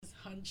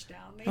hunch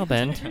down. I'll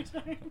bend.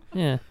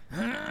 Yeah.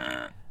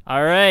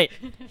 All right,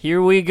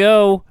 here we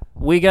go.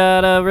 We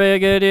got a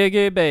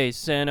rigga-digga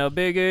bass and a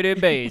bigga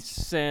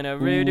bass and a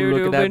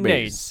rigga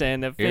bass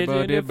and a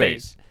fidget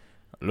bass.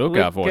 Look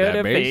out for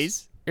that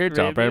bass. It's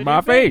up in my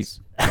face.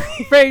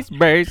 Face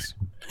bass.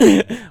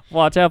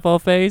 Watch out for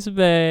face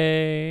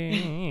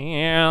bass.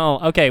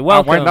 Okay,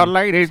 welcome. When the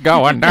lady's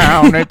going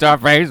down, it's a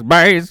face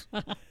bass.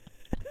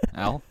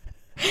 Al,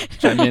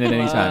 chime in at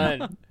any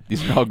time.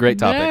 These are all great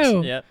topics.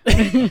 No. Yep.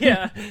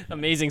 Yeah.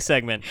 Amazing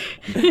segment.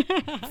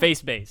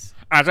 Face bass.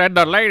 I said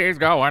the lady's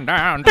going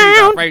down, she's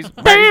a face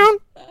bass.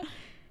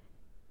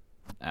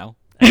 Al.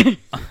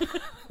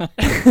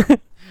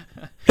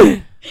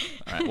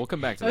 All right, we'll come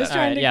back to that. All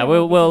right, yeah,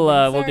 we'll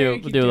do a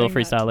little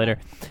freestyle later.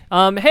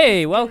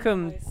 Hey,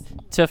 welcome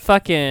to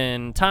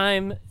fucking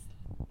time.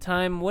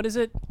 What is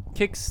it?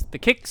 The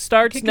kick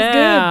starts Kick is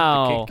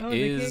now. Oh,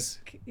 Is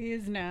the kick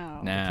is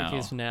now. now. The kick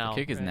is now.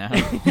 The kick is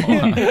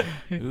Right.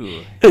 now.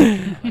 Ooh,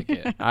 I like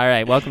it. All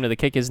right, welcome to the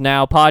Kick Is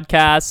Now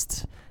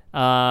podcast.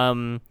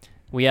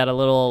 We had a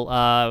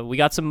little. We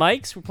got some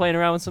mics. We're playing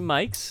around with some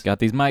mics, Got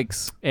these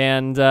mics.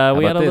 and How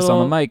we had about a this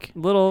little on the mic?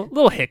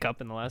 little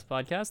hiccup in the last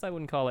podcast. I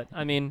wouldn't call it.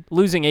 I mean,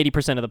 losing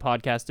 80% of the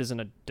podcast isn't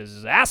a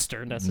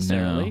disaster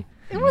necessarily.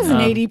 It wasn't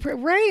Um, 80, right?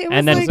 It was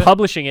And then like,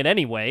 publishing it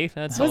anyway.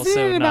 That's wasn't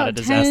also it not a about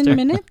disaster. 10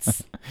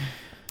 minutes?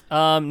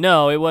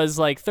 No, it was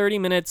like 30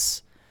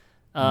 minutes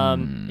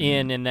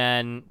in, and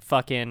then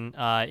fucking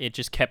it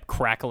just kept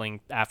crackling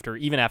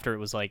even after it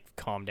was like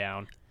calmed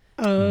down.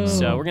 Oh.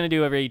 So we're gonna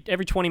do every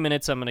 20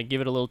 minutes. I'm gonna give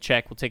it a little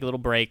check. We'll take a little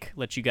break.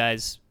 Let you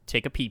guys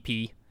take a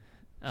pee.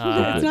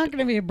 It's not going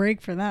to be a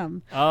break for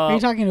them. Oh, Are you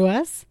talking to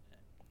us?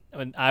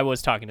 I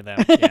was talking to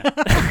them. Yeah.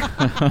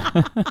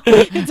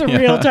 It's a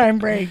real-time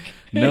break.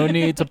 No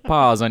need to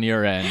pause on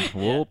your end.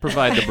 We'll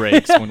provide the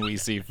breaks when we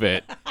see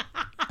fit.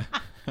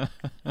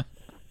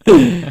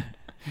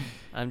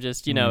 I'm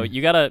just, you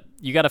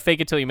gotta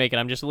fake it till you make it.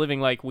 I'm just living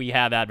like we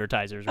have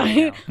advertisers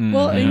right now.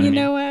 Well, and I you mean?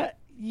 know what?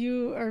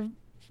 You are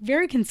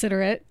very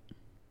considerate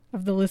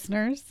of the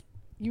listeners.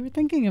 You were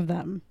thinking of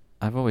them.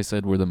 I've always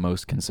said we're the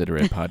most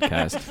considerate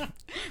podcast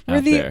We're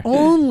out the there.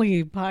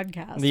 only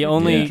podcast The with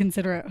only-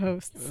 considerate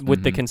hosts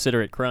With the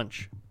considerate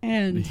crunch.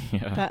 and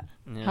Yeah. that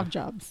Yeah. have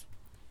jobs.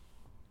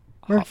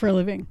 Work for a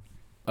living.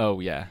 Oh,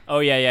 yeah. Oh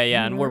yeah,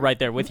 and we're right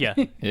there with you.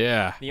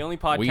 Yeah. The only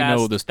podcast We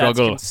know the that's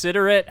struggle.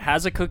 considerate,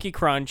 has a cookie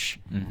crunch,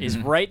 is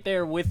right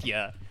there with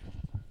you.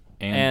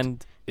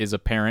 And is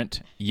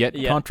apparent, yet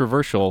Yeah.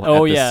 controversial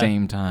Oh, at the yeah.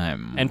 same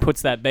time. and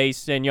puts that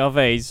bass in your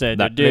face. That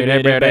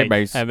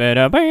bass.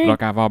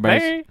 Look out for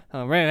bass.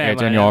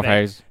 It's in your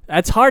face.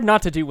 That's hard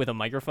not to do with a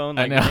microphone.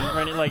 Like, I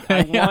know.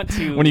 I Yeah. want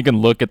to. When you can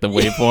look at the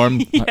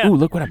waveform. Yeah. Like, ooh,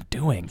 look what I'm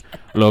doing.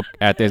 Look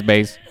at this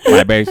bass.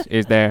 My bass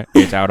is there.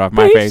 It's out of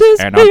my Bass face. is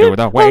And I'll do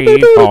the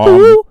big.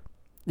 waveform.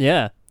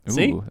 Yeah.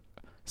 See? Ooh,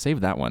 save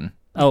that one.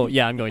 Oh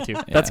yeah, I'm going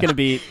to. That's gonna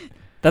be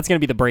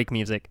the break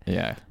music.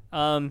 Yeah.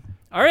 All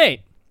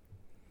right.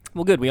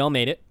 Well, good. We all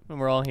made it,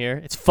 and we're all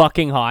here. It's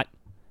fucking hot.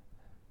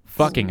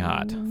 Fucking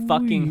hot.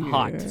 Fucking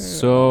hot.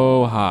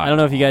 So hot. I don't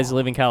know if you guys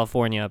live in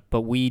California,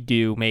 but we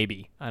do.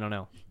 Maybe. I don't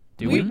know.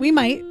 Do we? We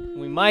might.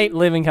 We might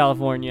live in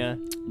California.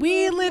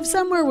 We live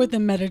somewhere with a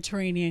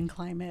Mediterranean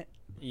climate.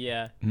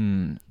 Yeah.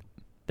 Hmm.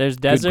 There's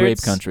Good deserts.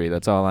 grape country.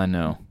 That's all I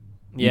know.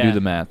 You Yeah. do the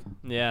math.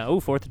 Yeah.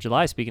 Oh, 4th of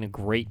July. Speaking of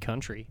great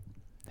country,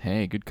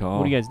 Hey, good call.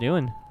 what are you guys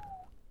doing?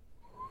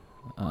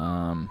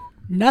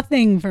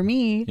 Nothing for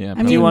me. Yeah, I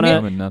probably Do you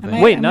wanna- doing nothing. Am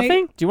I- Wait, am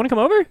nothing? Do you want to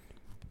come over?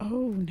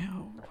 Oh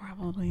no,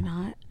 probably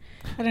not.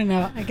 I don't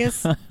know. I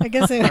guess. All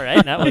All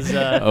right. That was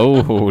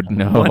Oh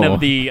no. one of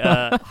the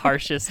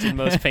harshest and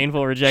most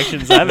painful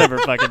rejections I've ever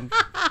fucking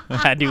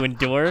had to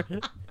endure.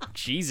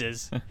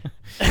 Jesus.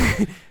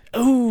 Ooh,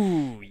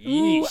 Ooh,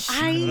 yeesh.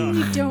 I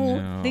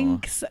don't No.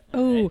 think so.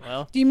 Oh,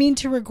 well. do you mean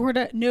to record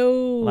a? No.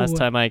 Last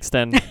time I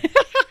extend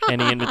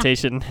any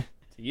invitation to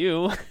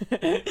you.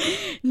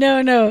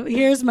 No.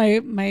 Here's my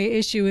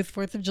issue with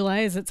 4th of July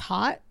is it's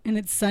hot and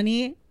it's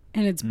sunny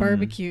and it's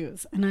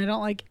barbecues and I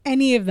don't like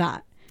any of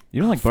that. You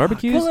don't like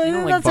barbecues? Well, You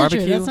don't like that's not true.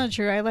 barbecue? That's not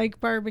true. I like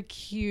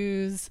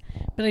barbecues,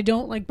 but I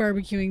don't like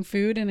barbecuing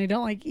food and I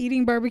don't like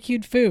eating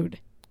barbecued food.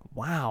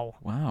 Wow.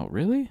 Wow,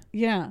 really?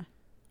 Yeah.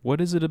 What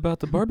is it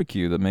about the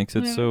barbecue that makes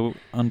it so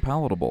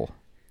unpalatable?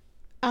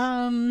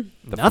 The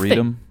Nothing.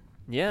 freedom?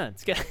 Yeah,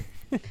 it's good.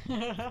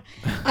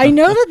 I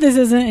know that this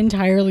isn't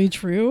entirely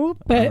true,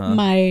 but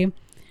Uh-huh.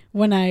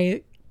 when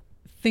I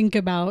think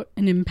about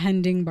an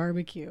impending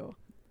barbecue,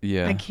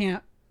 Yeah. I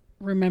can't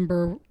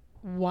remember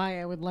why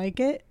I would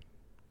like it.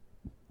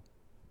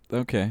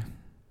 Okay. I mean,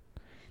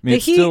 The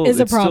it's heat still, is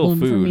a it's still problem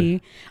for food.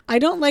 me. I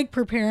don't like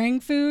preparing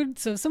food,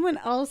 so if someone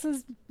else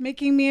is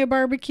making me a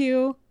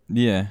barbecue,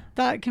 Yeah.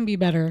 that can be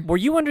better. Were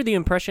you under the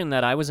impression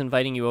that I was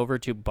inviting you over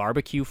to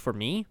barbecue for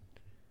me?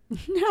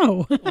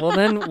 No. Well,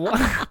 then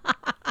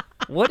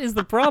what is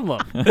the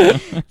problem?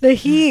 The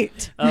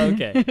heat. Oh,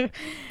 okay.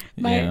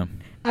 Yeah.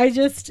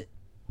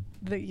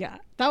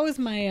 That was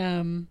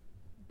my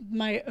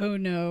my oh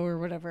no or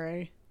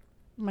whatever.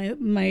 My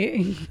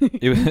was-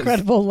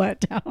 incredible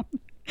letdown.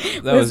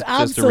 That was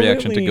just a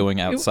reaction to absolutely- going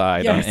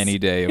outside on yes, any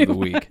day of the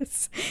week.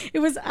 It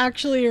was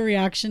actually a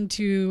reaction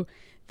to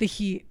the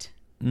heat.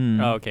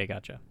 Mm. Oh, okay,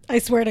 gotcha. I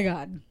swear to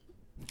God.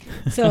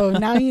 So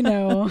now you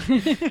know.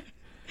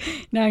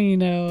 Now you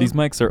know. These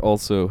mics are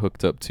also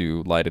hooked up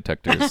to lie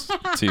detectors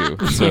too,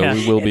 so Yeah.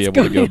 we will be It's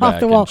able to go going off back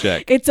the wall. and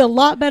check. It's a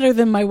lot better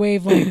than my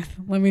wavelength,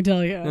 let me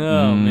tell you.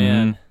 Oh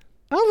man.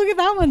 Oh, look at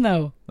that one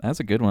though. That's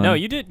a good one. No,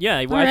 you did. Yeah,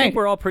 I right. think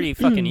we're all pretty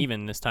fucking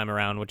even this time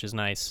around, which is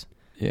nice.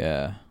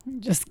 Yeah.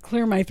 Just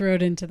clear my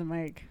throat into the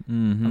mic.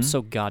 Mm-hmm. I'm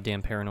so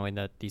goddamn paranoid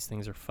that these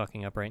things are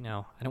fucking up right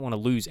now. I don't want to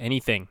lose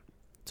anything.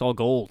 It's all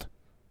gold.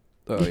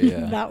 Oh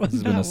yeah. That This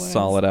has been that a was-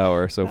 solid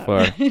hour so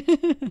far.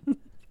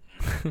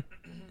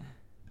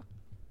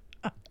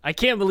 I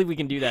can't believe we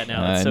can do that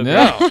now. That's I so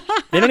know. great.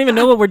 They don't even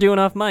know what we're doing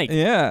off mic.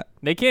 Yeah.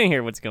 They can't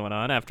hear what's going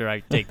on after I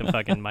take the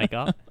fucking mic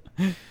off.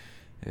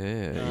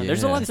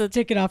 There's a lot Just to.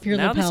 take it off your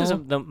Now lapel. this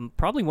is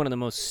probably one of the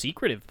most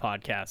secretive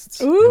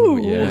podcasts Ooh.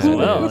 yeah. as it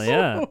well. is.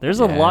 Yeah, there's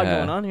a lot Yeah.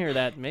 going on here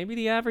that maybe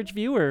the average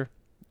viewer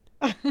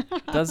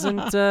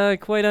doesn't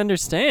quite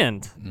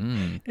understand.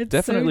 It's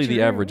Definitely so the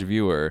true. average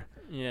viewer.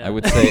 Yeah, I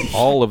would say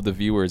all of the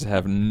viewers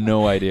have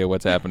no idea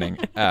what's happening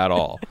at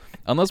all.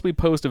 Unless we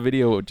post a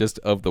video just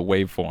of the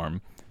waveform.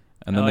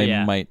 And then Oh, they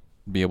yeah. might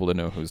be able to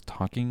know who's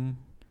talking.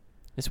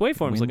 This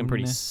waveform's looking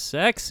pretty When-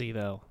 sexy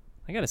though.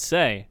 I gotta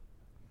say.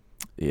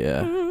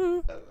 Yeah.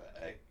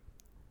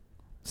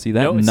 See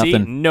that? No,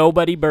 Nothing. See,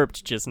 nobody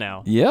burped just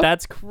now. Yep.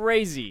 That's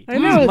crazy. I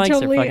know, These mics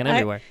totally. are fucking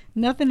everywhere.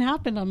 Nothing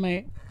happened on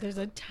my. There's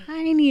a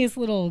tiniest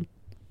little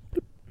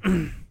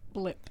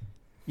blip.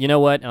 You know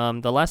what?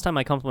 The last time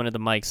I complimented the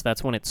mics,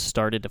 that's when it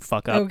started to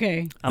fuck up.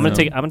 Okay. I'm gonna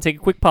take a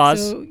quick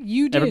pause. So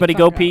you did. Everybody fuck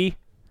go up. pee.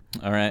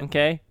 All right.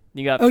 Okay.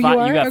 You got Oh, you you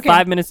are? got Okay.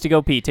 5 minutes to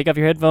go pee. Take off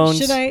your headphones.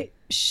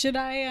 Should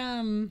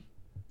I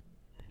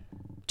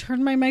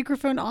turn my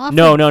microphone off?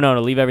 No.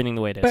 Leave everything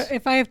the way it is. But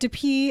if I have to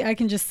pee, I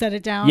can just set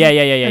it down. Yeah.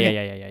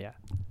 Okay.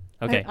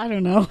 Okay. I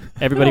don't know.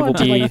 Everybody I will don't want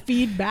to, be. like,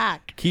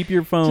 feedback. Keep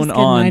your phone Just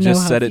kidding, I on. know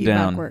Just how set it feedback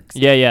down. Works.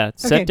 Yeah. Okay.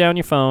 Set down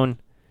your phone.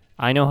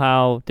 I know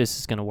how this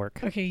is gonna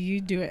work. Okay,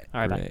 you do it.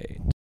 All right. Bye. Great.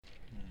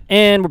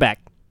 And we're back.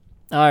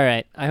 All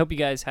right. I hope you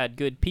guys had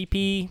good pee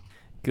pee,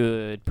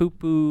 good poo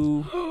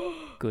poo,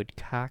 good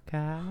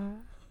caca.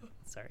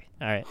 Sorry.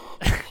 All right.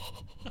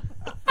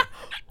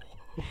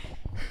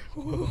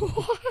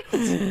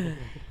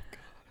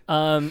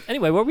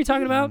 Anyway, what were we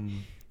talking about?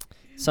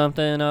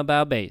 Something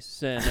about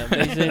bass and a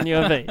bass in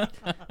your face.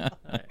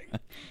 Alright.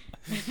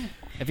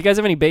 If you guys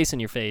have any bass in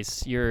your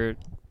face, you're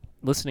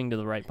listening to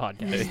the right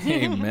podcast.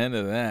 Amen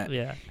to that.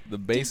 Yeah. The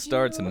bass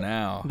starts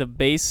now. The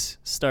bass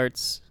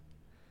starts.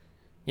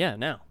 Yeah,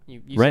 now.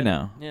 You Right said it.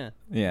 now. Yeah.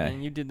 Yeah.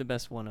 And you did the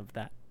best one of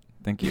that.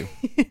 Thank you.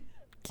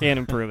 Can't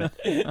improve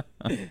it.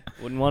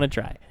 Wouldn't want to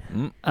try.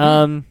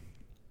 Mm.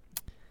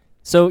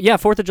 So yeah,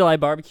 4th of July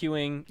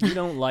barbecuing. You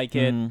don't like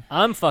it. Mm.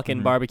 I'm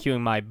fucking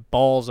barbecuing my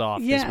balls off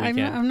this Yeah,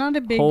 weekend. I'm not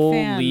a big Holy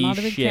fan. Not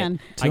a big shit.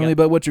 fan. Tell got- me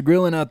about what you're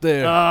grilling out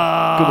there.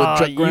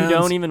 Chuck You grounds?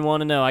 don't even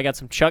want to know. I got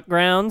some chuck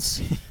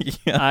grounds.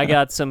 Yeah. I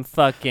got some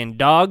fucking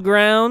dog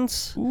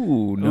grounds.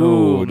 Ooh,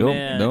 no, Ooh, don't,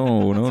 man.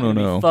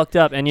 no. Fucked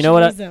up. And you know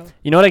what? Chorizo.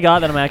 You know what I got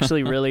that I'm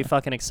actually really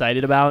fucking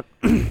excited about.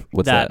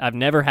 What's that? I've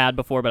never had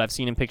before, but I've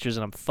seen in pictures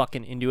and I'm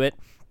fucking into it.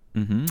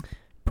 Mm-hmm.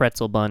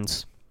 Pretzel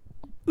buns.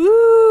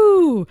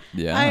 Ooh.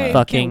 Yeah. I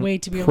Fucking can't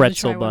wait to be able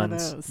pretzel to try one of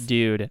buns, those.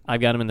 dude.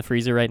 I've got them in the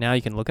freezer right now.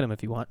 You can look at them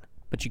if you want,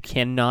 but you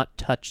cannot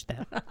touch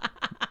them.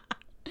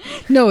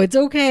 No, it's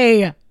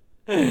okay.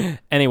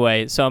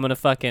 Anyway, so I'm gonna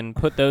fucking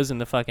put those in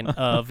the fucking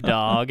of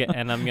dog,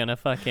 and I'm gonna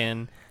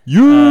fucking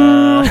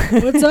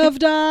What's up,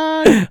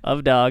 dog?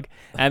 of dog,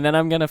 and then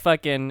I'm gonna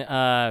fucking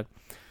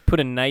put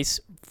a nice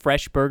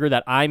fresh burger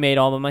that I made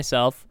all by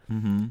myself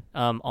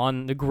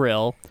on the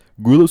grill.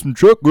 Grill up some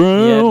truck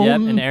ground.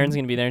 Yep. And Erin's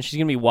gonna be there, and she's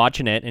gonna be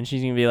watching it, and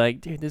she's gonna be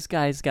like, "Dude, this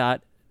guy's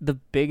got the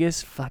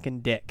biggest fucking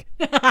dick."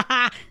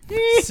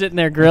 Sitting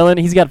there grilling.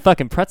 He's got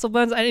fucking pretzel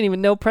buns. I didn't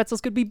even know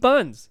pretzels could be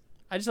buns.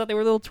 I just thought they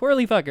were little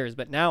twirly fuckers,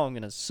 but now I'm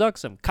gonna suck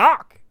some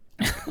cock.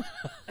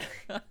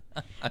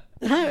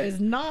 That is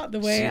not the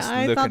way Just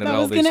I looking thought at that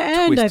all was this going to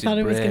end. I twisted thought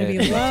it was going to bread be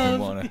makes me love.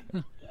 wanna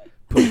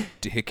put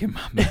dick in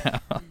my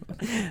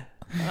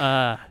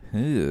mouth.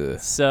 Ugh.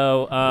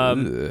 So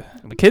Ugh.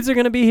 the kids are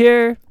gonna be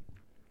here,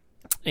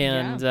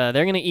 and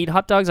they're gonna eat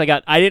hot dogs. I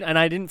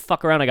didn't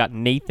fuck around. I got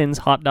Nathan's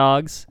hot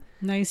dogs.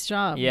 Nice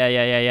job.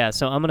 Yeah.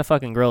 So I'm gonna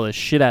fucking grill the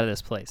shit out of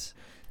this place.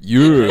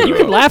 Yeah. You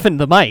can laugh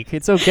into the mic.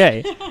 It's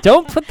okay.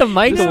 Don't put the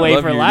mic Just away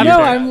love for your- laughter. No,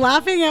 Yeah. I'm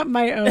laughing at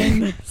my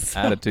own.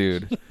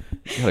 Attitude.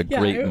 You got a Yeah,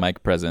 great it-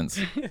 mic presence.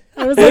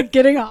 I was like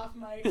getting off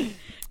mic.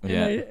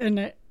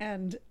 Yeah.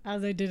 And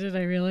as I did it,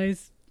 I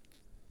realized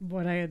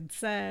what I had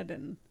said,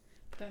 and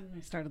then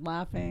I started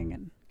laughing.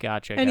 And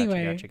Gotcha.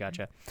 Anyway.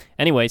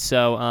 Anyway,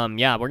 so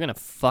yeah, we're gonna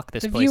fuck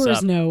this the place viewers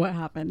up. know what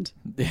happened.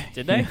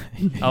 Did they?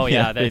 Oh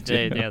yeah, they do.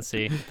 did. Yeah,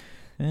 see.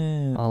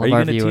 Are of you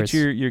our going to viewers.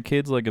 teach your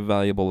kids like a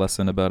valuable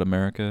lesson about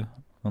America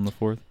on the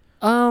 4th?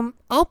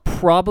 I'll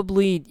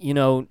probably,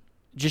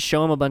 just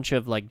show them a bunch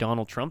of like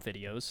Donald Trump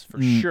videos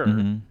for sure.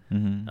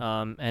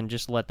 And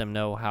just let them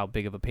know how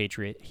big of a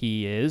patriot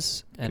he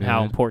is and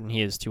how Good. important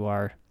he is to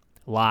our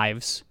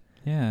lives,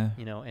 Yeah.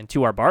 you know, and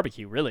to our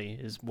barbecue really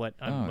is what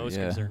I'm Oh, most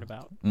yeah. concerned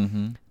about.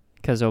 Mm-hmm.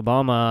 Because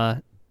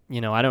Obama,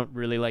 you know, I don't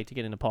really like to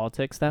get into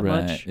politics that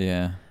Right. much,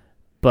 Yeah.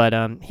 but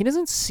he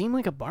doesn't seem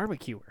like a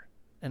barbecuer.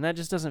 And that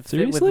just doesn't fit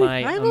Seriously? with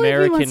my I believe he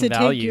American wants to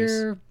values.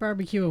 take your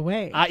barbecue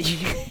away.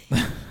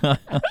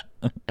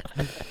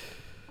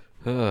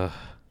 Ugh.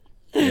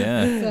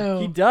 Yeah. so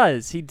He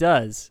does.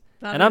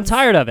 that And I'm is-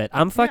 tired of it.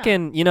 I'm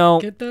fucking, you know,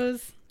 Get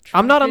those.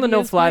 I'm not on Trump the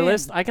videos no-fly planned.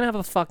 list. I can have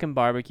a fucking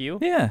barbecue,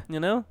 Yeah. you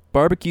know?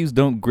 Barbecues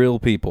don't grill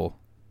people.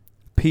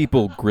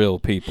 People grill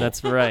people.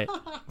 That's right.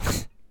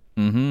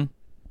 Mm-hmm.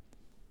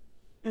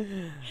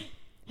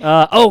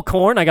 Oh,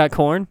 corn. I got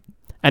corn.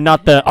 And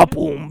not the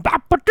boom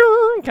bap ba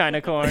kind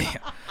of corn.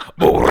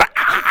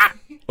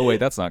 Oh wait,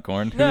 that's not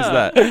corn. Who's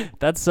that?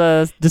 That's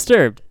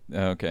Disturbed.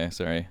 Okay,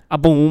 sorry. A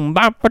boom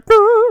bap ba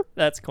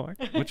That's corn.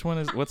 Which one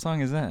is? What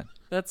song is that?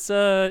 That's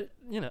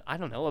you know, I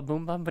don't know, a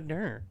boom bap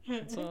ba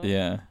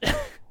Yeah.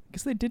 I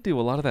guess they did do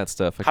a lot of that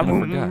stuff. I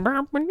kind of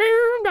forgot.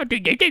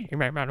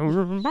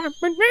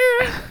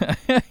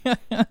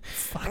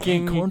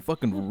 Fucking Corn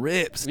fucking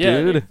rips, yeah,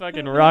 dude. they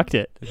fucking rocked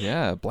it.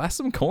 Yeah, blast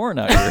some corn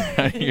out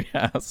out of your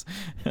house.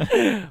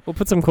 We'll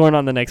put some corn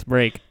on the next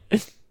break.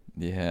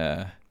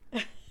 Yeah.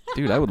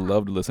 Dude, I would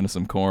love to listen to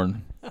some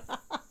corn.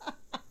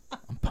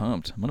 I'm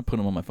pumped. I'm going to put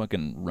them on my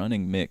fucking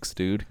running mix,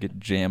 dude. Get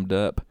jammed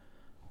up.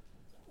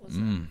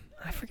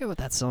 I forget what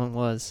that song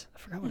was. I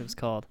forgot what it was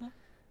called.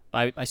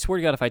 I swear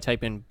to God, if I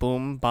type in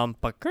boom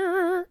bumpa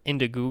grr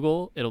into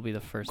Google, it'll be the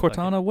first.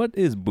 Cortana, what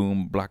is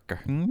boom blocker?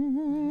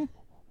 Boom,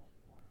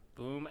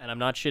 and I'm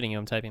not shitting you.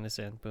 I'm typing this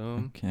in.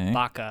 Boom. Okay.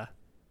 Baka.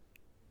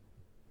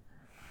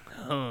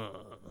 How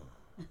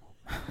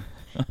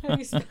are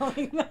you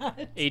spelling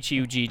that?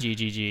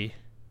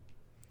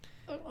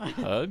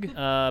 Huggggg.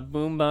 Hug?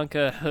 Boom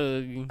bunka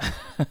hug.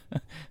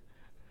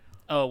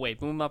 Oh wait,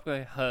 boom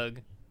bumpa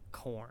hug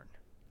corn.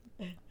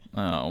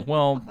 Oh,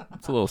 well,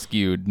 it's a little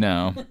skewed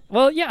now.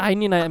 Well, yeah. I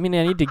mean, I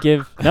need to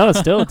give. No,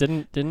 still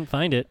didn't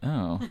find it.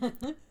 Oh.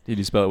 Did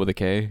you spell it with a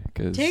K?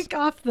 'Cause Take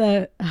off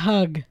the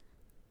hug.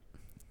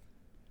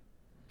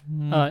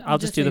 I'll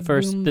just do say the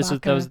first. boom This was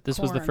baka this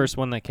was the corn. first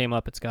one that came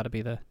up. It's got to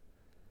be the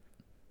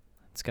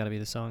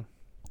song.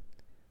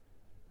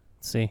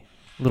 Let's see,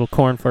 little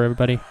corn for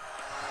everybody.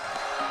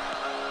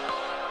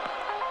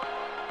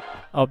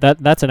 Oh,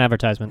 that's an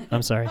advertisement.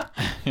 I'm sorry. I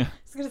was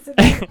gonna say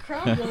the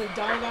crowd really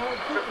died out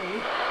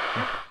quickly.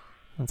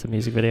 That's a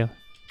music video.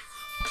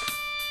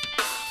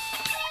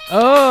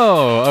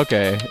 Oh,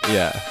 okay.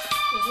 Yeah. Is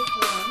this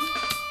the one?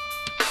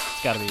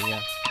 It's got to be,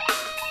 yeah.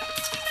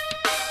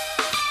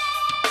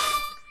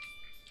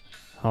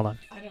 Hold on.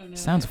 I don't know.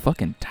 Sounds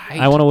fucking tight.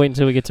 I want to wait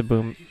until we get to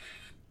boom.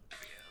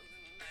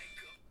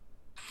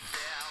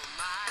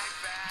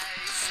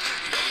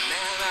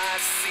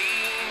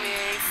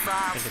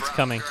 I think it's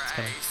coming. It's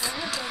coming.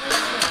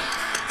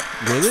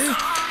 Really?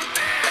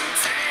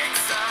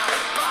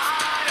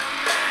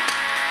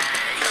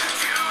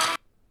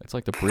 It's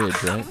like the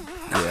bridge, right?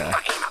 Yeah.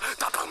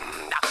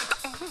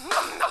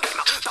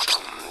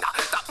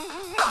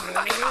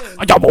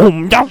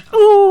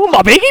 Ooh,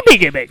 my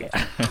biggie.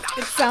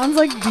 It sounds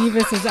like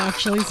Beavis is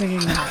actually singing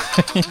that.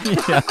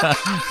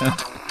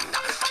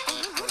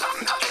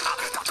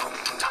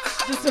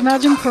 Just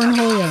imagine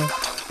Cornholio.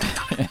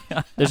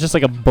 There's just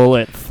like a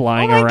bullet Oh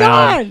flying my around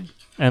god!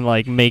 and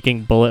like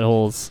making bullet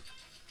holes.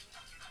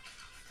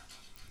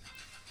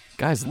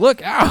 Guys,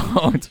 look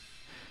out!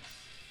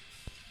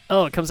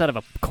 Oh, it comes out of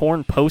a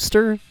corn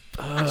poster?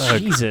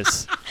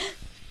 Jesus.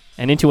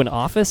 And into an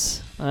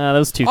office?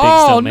 Those two things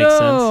don't make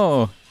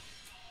sense.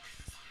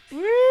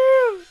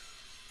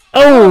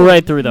 Oh,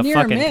 right through the Near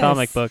fucking miss.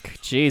 comic book.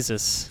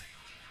 Jesus.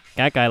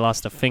 That guy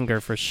lost a finger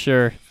for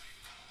sure.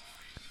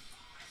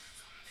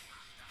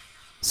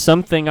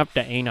 Something up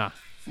the ana.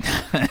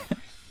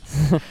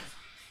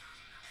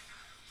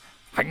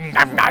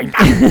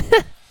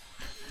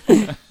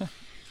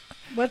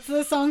 What's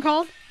the song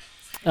called?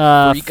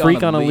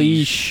 Freak on a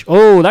leash.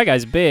 Oh, that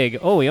guy's big.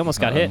 Oh, he almost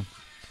got hit.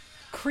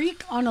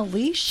 Creek on a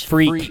Leash?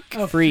 Freak.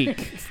 Oh,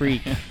 Freak.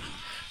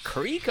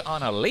 Creek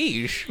on a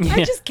leash.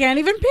 I just can't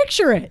even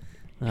picture it.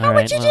 How All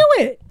would right, you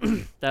well, do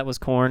it? That was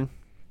corn.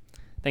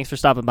 Thanks for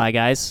stopping by,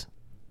 guys.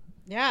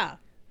 Yeah.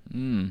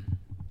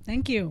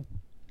 Thank you.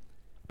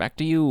 Back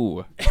to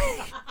you.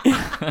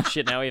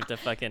 Shit, now we have to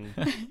fucking...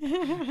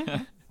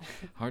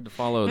 Hard to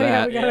follow Oh,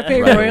 yeah, that. we gotta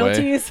pay right away.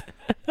 royalties.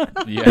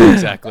 Yeah,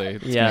 exactly.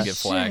 It's Yeah. gonna get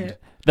flagged.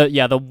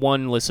 Shit. The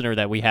one listener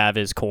that we have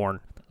is Corn.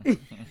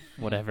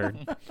 Whatever.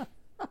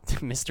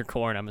 Mr.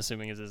 Corn, I'm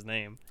assuming is his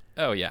name,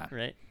 Oh yeah.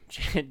 right?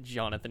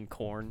 Jonathan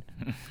Corn.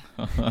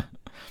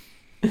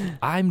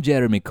 I'm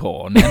Jeremy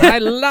Corn, and I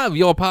love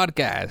your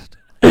podcast.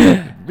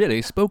 It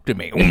really spoke to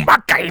me.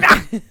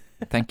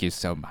 Thank you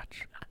so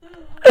much.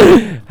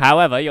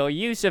 However, your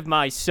use of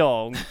my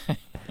song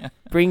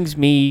brings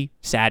me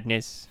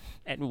sadness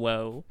and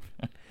woe,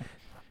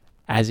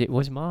 as it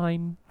was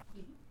mine.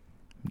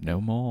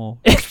 No more.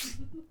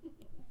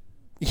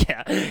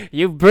 Yeah,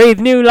 you breathe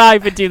new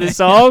life into the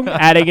song,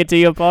 adding it to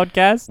your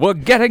podcast. We're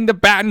getting the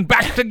band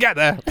back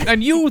together,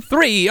 and you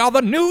three are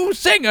the new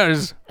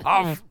singers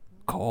of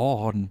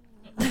Korn.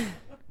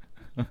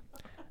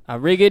 A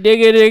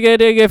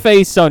rig-a-dig-a-dig-a-dig-a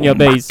face on your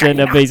bass and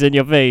a bass in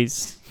your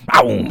face.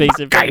 Bass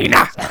in your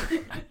face.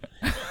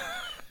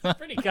 It's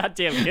pretty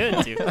goddamn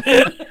good, dude.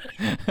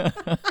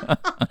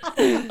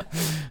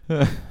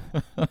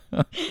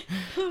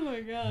 Oh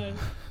my god.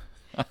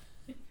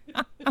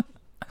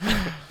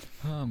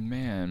 Oh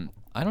man,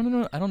 I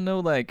don't know,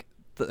 like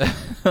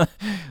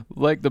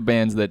like the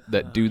bands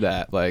that do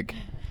that. Like,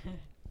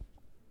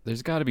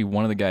 there's got to be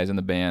one of the guys in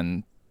the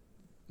band,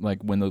 like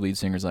when the lead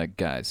singer's like,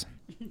 guys,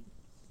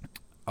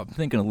 I'm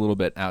thinking a little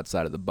bit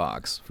outside of the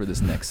box for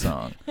this next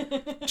song.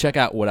 Check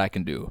out what I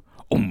can do.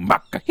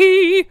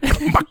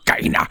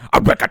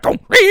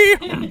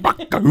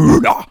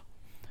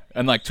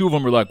 And like two of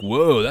them are like,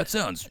 whoa, that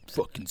sounds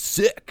fucking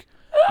sick.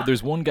 But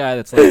there's one guy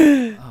that's like,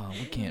 oh,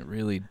 we can't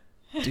really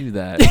do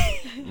that,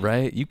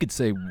 right? You could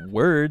say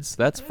words,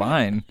 that's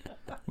fine.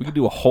 We could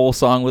do a whole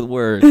song with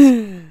words.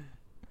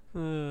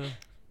 And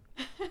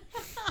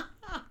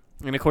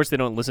of course they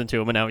don't listen to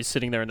him, and now he's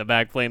sitting there in the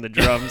back playing the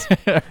drums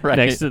Right.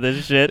 next to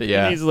this shit.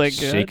 Yeah, And he's like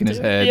shaking his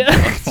head.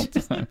 Yeah.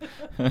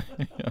 Yeah.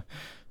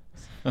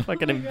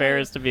 Fucking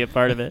embarrassed to be a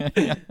part of it.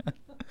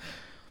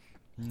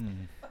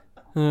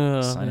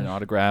 Signing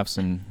autographs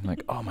and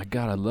like, oh my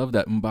god, I love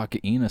that Mbaka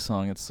Ina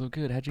song. It's so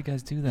good. How'd you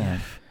guys do that?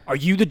 Are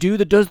you the dude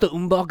that does the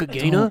Umbaka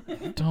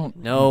Gaina? Don't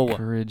No.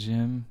 encourage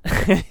him.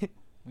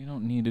 We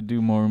don't need to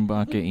do more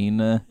Mbaka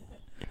Ina.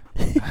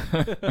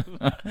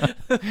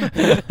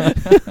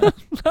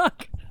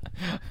 Fuck.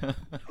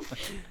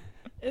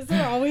 Is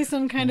there always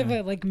some kind of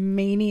a like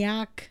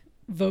maniac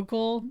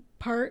vocal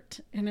part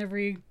in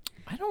every?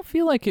 I don't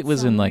feel like it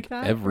was Song in like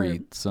like that, every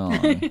or-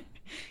 song.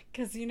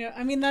 Because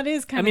I mean that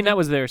is kind of. I mean, that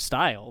was their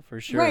style for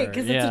sure. right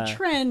because yeah. it's a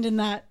trend in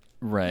that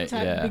Right,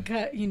 type. yeah.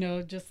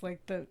 Because just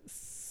like the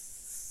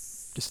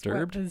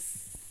Disturbed? the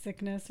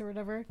sickness or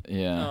whatever.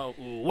 Yeah. Oh,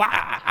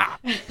 wah.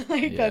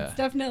 Like Yeah. that's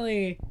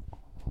definitely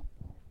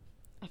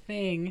a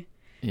thing.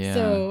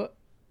 Yeah.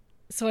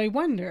 So I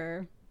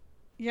wonder,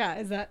 yeah,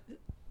 is that?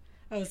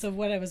 Oh, so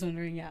what I was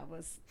wondering,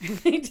 was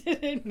they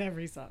did it in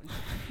every song.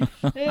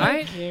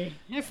 Okay.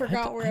 I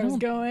forgot where I was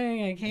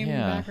going. I came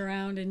Yeah. back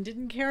around and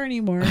didn't care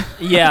anymore.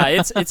 Yeah,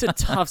 it's a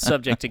tough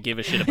subject to give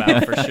a shit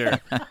about for sure.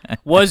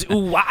 Was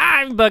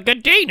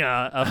Umbaka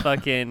Gaina a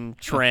fucking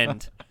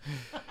trend?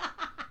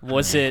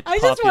 Was it? I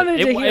just wanted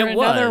to hear it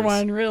another was.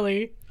 one,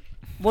 really.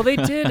 Well, they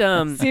did.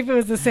 See if it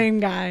was the same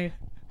guy.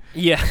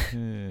 Yeah.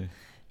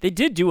 They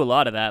did do a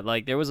lot of that.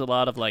 Like there was a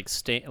lot of like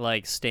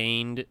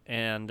Stained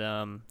and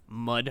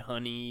Mud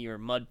Honey or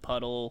Mud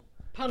Puddle.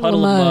 Puddle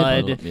of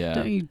Mud. Mud. Yeah.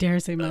 Don't you dare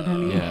say Mud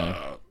Honey.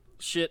 Yeah.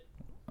 Shit.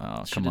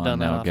 Oh, Should come have on done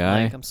that now, off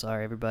guy. mic. I'm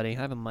sorry, everybody. I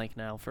have a mic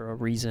now for a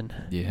reason.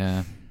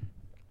 Yeah.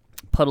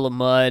 Puddle of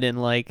Mud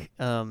and like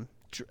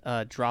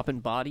Dropping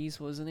Bodies.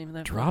 What was the name of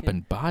that?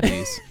 Dropping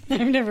bodies.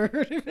 I've never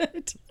heard of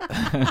it.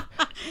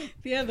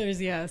 The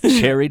others, yes.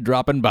 Cherry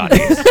dropping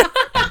bodies.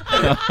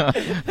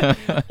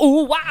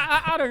 Ooh,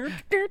 water.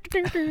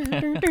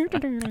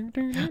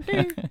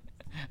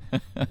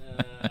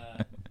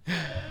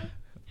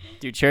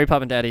 Dude, Cherry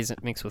Poppin' Daddies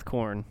mixed with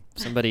corn.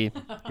 Somebody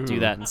do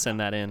that and send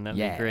that in. That'd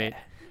be great.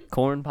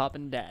 Corn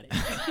Poppin' Daddy.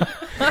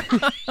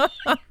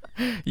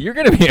 You're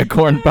gonna be a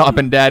corn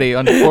popping daddy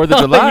on the 4th of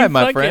July, You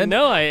my fucking friend.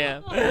 know I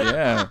am.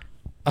 Yeah.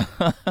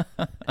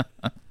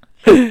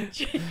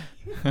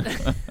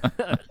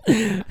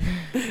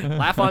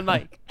 Laugh on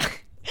mic.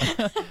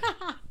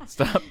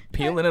 Stop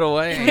peeling it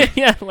away.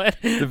 Yeah,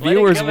 The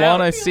viewers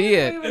want to Feel see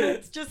like it. when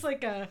it's just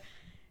like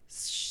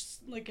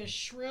a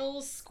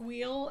shrill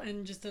squeal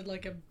and just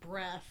like a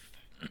breath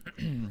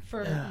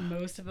for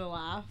most of the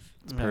laugh.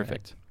 It's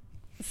perfect.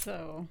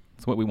 So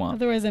That's what we want.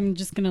 otherwise, I'm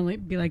just gonna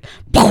be like,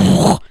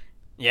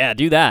 Yeah,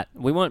 do that.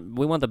 We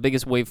want the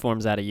biggest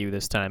waveforms out of you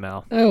this time,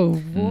 Al. oh,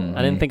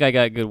 I didn't think I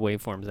got good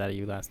waveforms out of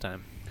you last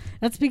time.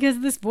 that's because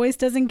this voice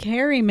doesn't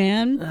carry,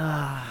 man.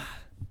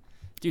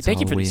 Dude, thank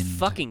you all for these wind.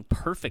 fucking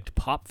perfect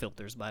pop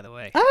filters, by the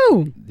way.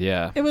 Oh,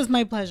 Yeah. it was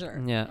my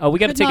pleasure. Yeah. Oh, we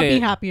got to Could take not a be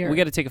happier. we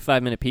got to take a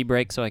 5-minute pee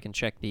break so I can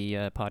check the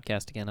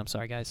podcast again. I'm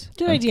sorry, guys.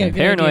 Good idea. Good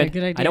Paranoid. idea.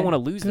 Good idea. I don't want to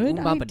lose the Good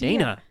Umbapa idea.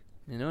 Dana.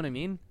 You know what I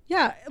mean?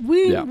 Yeah,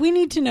 we Yeah.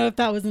 need to know if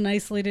that was an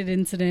isolated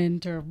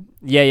incident or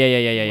Yeah. So-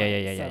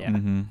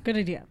 Mm-hmm. good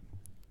idea.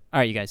 All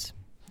right, you guys.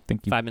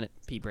 Thank you. 5-minute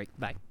pee break.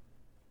 Bye.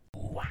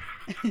 All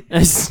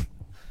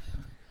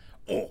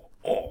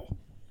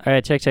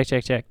right, check.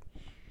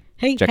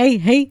 Hey, Check.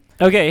 hey.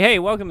 Okay, hey,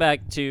 welcome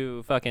back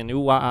to fucking Ooh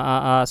Wah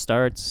Ah Ah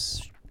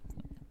Starts.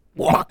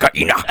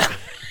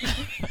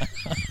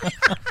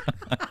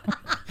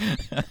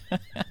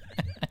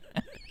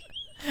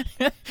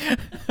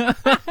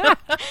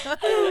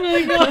 Oh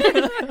my god.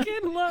 I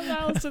fucking love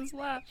Allison's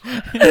laugh.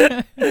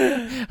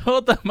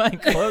 Hold the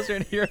mic closer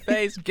to your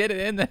face. Get it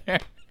in there.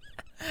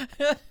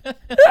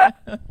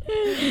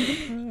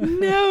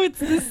 No, it's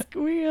the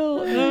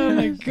squeal. Oh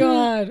my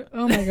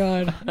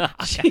god.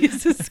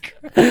 Jesus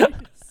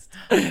Christ.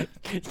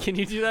 Can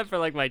you do that for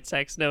like my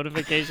text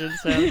notification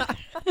sound?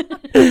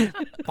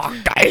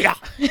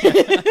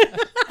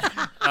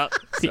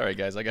 Sorry,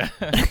 guys. I got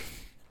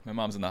my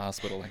mom's in the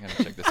hospital. I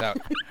gotta check this out.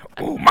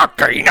 Oh,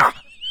 Macarena.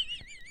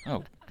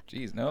 Oh,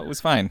 jeez. No, it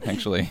was fine.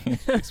 Actually,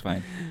 it's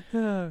fine.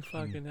 Oh,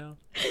 fucking hell.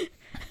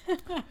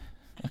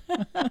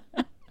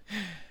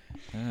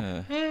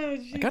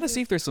 I gotta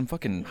see if there's some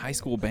fucking high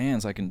school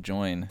bands I can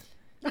join.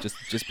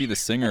 Just be the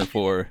singer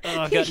for.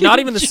 Oh, God. Not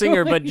even the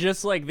singer, but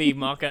just like the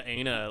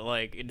Macarena,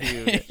 like,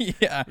 dude.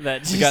 Yeah.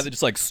 That the guy that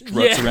just like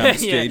struts around the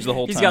stage the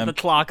whole time. He's got the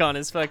clock on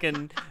his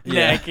fucking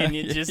neck, and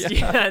you just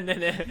and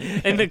then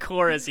in the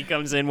chorus he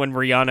comes in when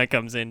Rihanna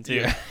comes in too.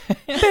 Yeah.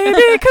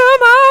 Baby,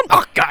 come on,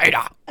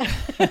 Macarena.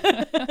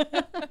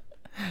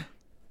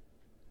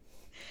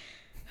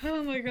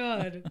 Oh my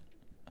God.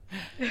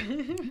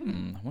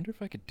 I wonder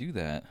if I could do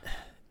that.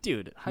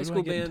 Dude, high Who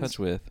school do I get bands. in touch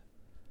with?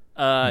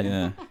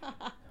 Yeah.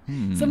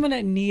 Someone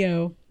at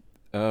Neo.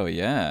 Oh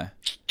yeah.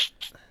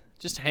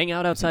 Just hang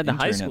out outside the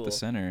high Intern school. at the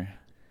center.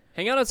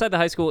 Hang out outside the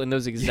high school in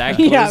those exact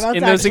Yeah, clothes,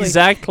 in those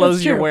exact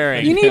clothes you're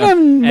wearing. You need a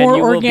and more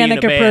you will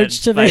organic be in a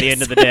approach to band by this. the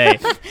end of the day.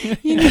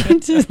 You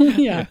need to,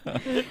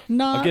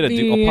 not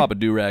I'll pop a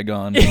do-rag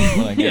on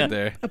when I get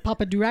there. a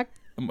Papa Durac.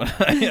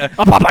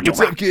 What's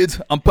up, kids?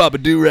 I'm Papa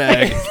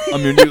Do-Rag. I'm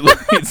your new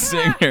lead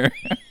singer.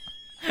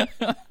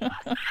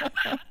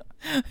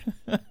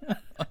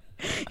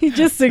 He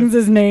just sings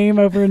his name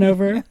over and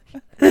over.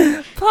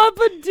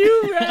 Papa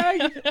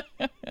Do-Rag.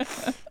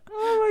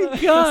 Oh my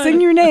God.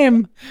 Sing your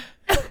name.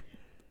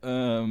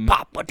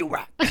 Papa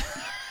Do-Rag.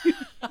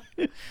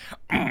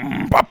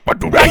 Papa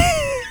Do-Rag.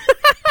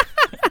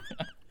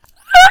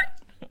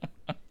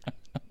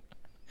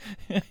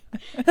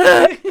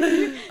 Oh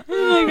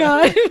my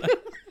God.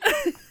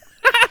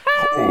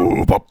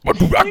 Oh, Papa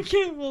Do-Rag. I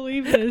can't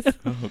believe this.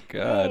 Oh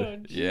God. Oh,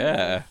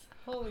 Yeah.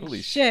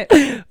 Holy shit.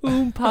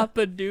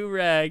 Papa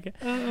Do-Rag.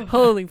 Oh.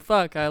 Holy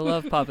fuck, I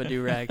love Papa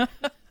Do-Rag.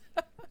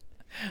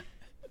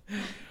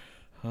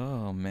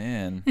 Oh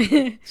man.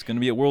 It's gonna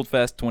be at World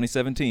Fest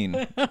 2017.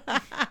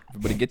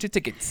 Everybody get your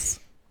tickets.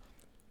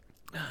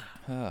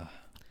 All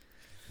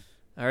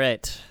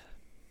right.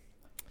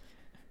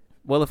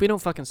 Well, if we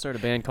don't fucking start a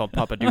band called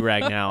Papa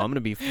Do-Rag now, I'm gonna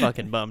be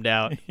fucking bummed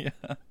out. Yeah.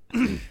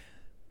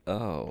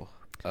 Oh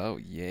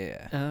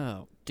yeah.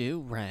 Oh,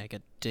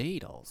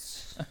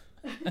 Do-Rag-a-Dadles.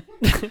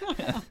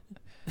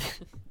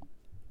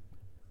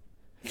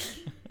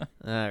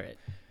 All right.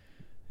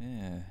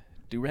 Yeah.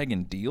 Do-Rag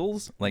and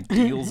Deals? Like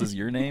Deals is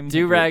your name?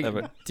 Do-Rag.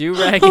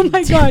 Do-Rag. Oh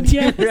my God,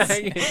 yes.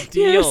 Do-Rag and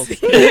Deals.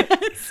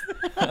 Yes.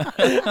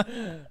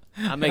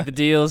 I make the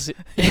deals.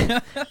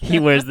 He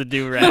wears the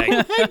do-rag.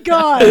 Oh my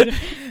God.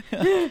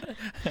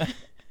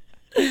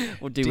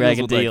 We'll do-rag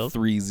and Deals deals. with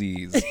like 3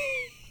 Z's.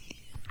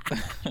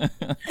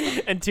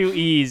 And 2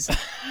 E's.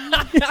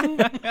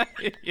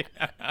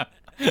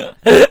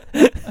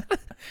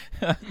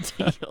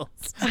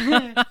 Deals.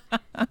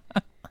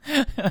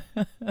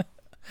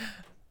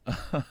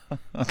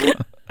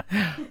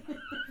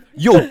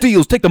 Yo,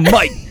 Deals, take the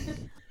mic.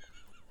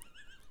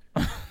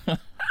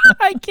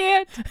 I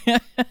can't.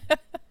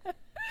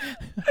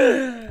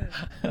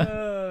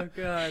 Oh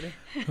God.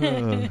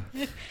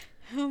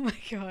 Oh my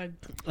God.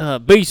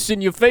 Bass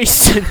in your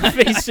face.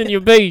 Face in your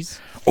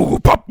base. Oh,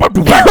 Papa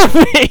Do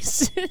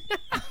Face.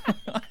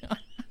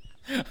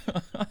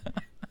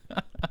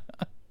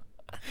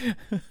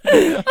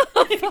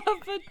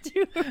 Papa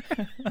Do.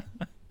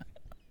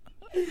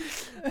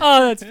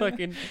 Oh, that's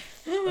fucking.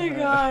 Oh my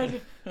God.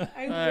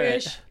 I right.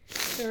 wish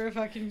there were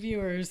fucking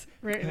viewers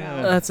right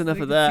now. That's enough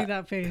so of they that. could See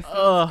that face. That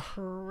Oh. was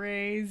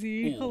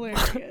crazy.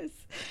 Hilarious.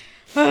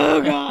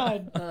 Oh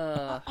God.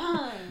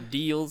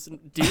 Deals,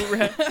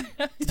 do-rag,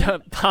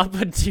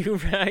 Papa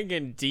Do-Rag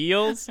and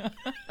Deals.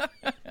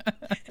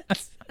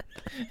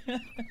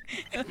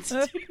 It's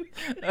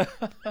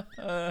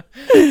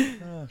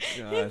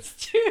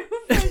too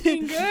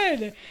fucking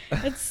good.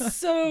 It's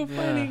so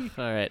funny.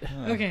 All right.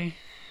 Okay.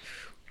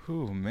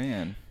 Oh,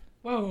 man.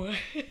 Whoa. All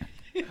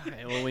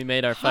right. Well, we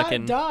made our Hot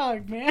fucking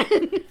dog, man.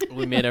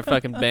 we made our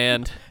fucking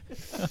band.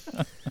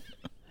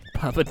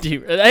 Papa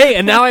Do. Hey,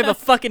 and now I have a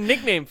fucking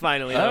nickname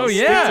finally. Oh, That'll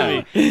stick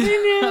yeah. to me.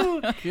 I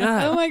know. God.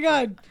 Oh my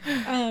God.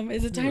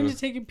 Is it time to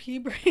take a pee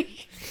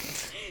break?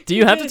 Do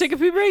you have to Yes. take a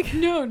pee break?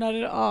 No, not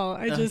at all.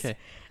 Okay.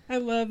 I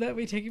love that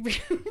we take a pee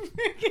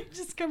break and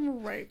just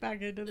come right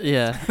back into this.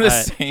 Yeah. The All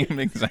right. same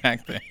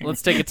exact thing.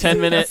 Let's take a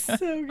 10-minute. So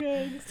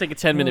good. Let's take a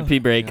 10-minute pee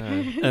break, God.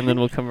 and then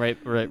we'll come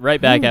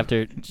right back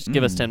after. Just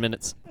give us 10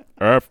 minutes.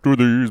 After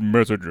these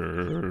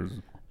messages.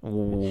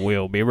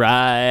 We'll be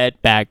right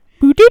back.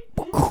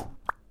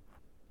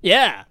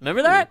 Yeah,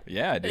 remember that?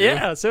 Yeah, dude.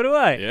 Yeah, so do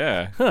I.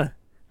 Yeah. Huh.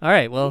 All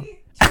right, well,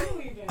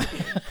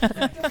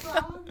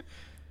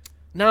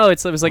 no,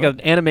 it was like an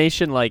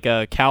animation, like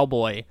a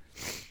cowboy.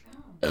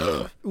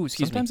 Ooh,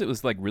 excuse Sometimes me. it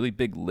was like really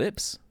big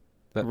lips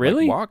that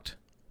Really? like, walked.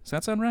 Does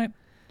that sound right?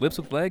 Lips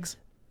with legs?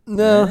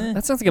 No, Eh?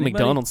 that sounds like a Anybody?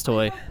 McDonald's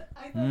toy.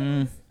 I thought it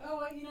was,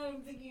 you know what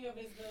I'm thinking of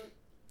is the...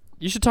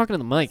 You should talk into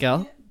the mic,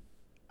 Al.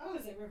 Oh,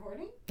 is it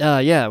recording?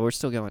 Yeah, we're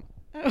still going.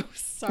 Oh,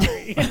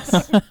 sorry.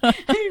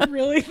 I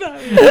really thought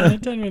we were on a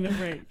 10-minute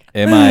break.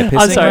 Am I pissing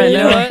I'm sorry. right You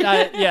know now?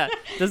 what? Yeah.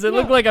 Does it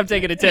look like I'm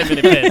taking a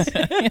 10-minute piss?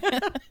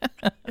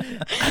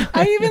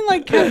 I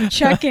even kept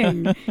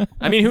checking.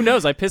 I mean, who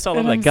knows? I piss all over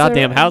And that I'm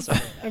goddamn so-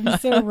 house. I'm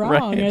so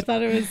wrong. Right. I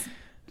thought it was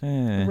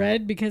Eh.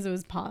 red because it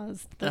was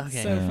paused. That's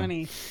Okay. so Yeah.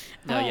 funny.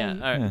 No, yeah. All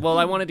right. Yeah. Well,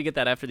 I wanted to get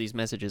that after these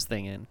messages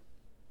thing in.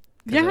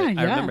 'Cause Yeah, I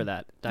yeah. remember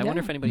that. I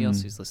wonder Yeah. if anybody else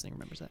Mm. who's listening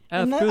remembers that.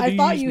 And After I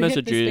thought these you hit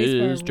the space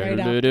bar messages, right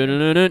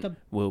after the-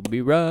 we'll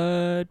be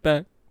right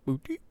back.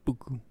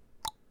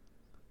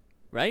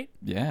 Right?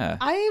 Yeah.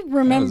 I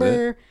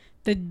remember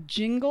the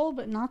jingle,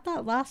 but not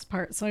that last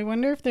part. So I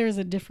wonder if there's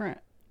a different.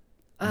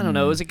 I don't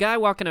know. It was a guy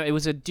walking. It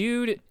was a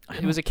dude.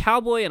 It was a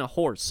cowboy and a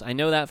horse. I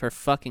know that for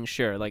fucking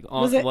sure.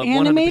 Was it 100%.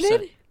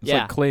 animated? It's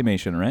Yeah. like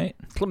claymation, right?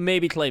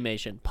 Maybe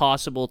claymation.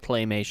 Possible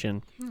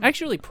claymation.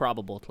 Actually,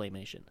 probable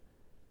claymation.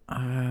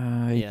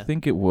 I Yeah.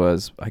 think it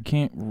was. I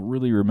can't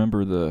really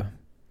remember the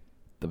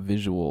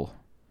visual.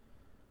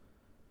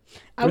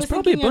 I There was was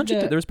probably a thinking of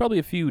bunch of. There was probably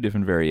a few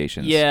different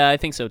variations. Yeah, I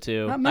think so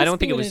too. That I must don't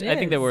think be it what was. it I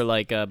think there is. were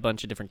like a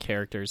bunch of different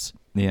characters.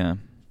 Yeah.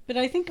 But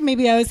I think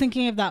maybe I was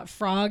thinking of that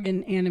frog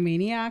in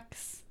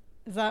Animaniacs.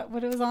 Is that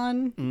what it was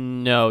on?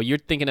 No, you're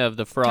thinking of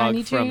the frog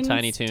Tiny from Toons?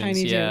 Tiny Toons.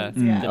 Tiny Yeah,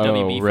 Toons, yeah. the Oh,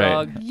 WB right.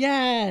 frog.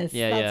 Yes,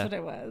 Yeah, that's yeah. what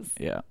it was.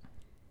 Yeah.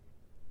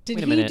 Did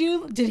Wait a he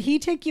minute. Did he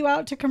take you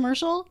out to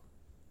commercial,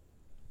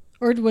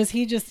 or was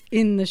he just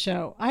in the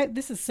show?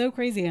 This is so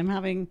crazy. I'm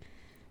having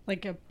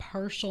like a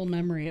partial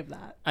memory of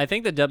that. I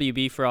think the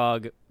WB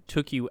frog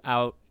took you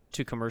out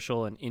to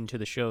commercial and into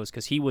the shows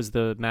because he was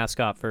the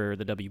mascot for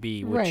the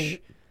WB,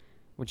 Right.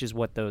 which is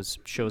what those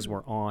shows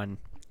were on.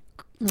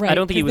 Right. I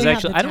don't think he 'cause was they have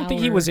actually. the I don't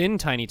think he tower. was in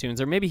Tiny Toons,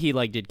 or maybe he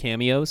did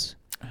cameos.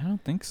 I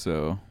don't think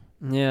so.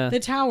 Yeah. The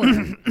tower.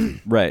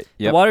 Right.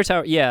 The Yep. water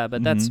tower, yeah,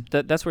 but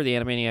Mhm. that's where the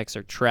Animaniacs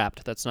are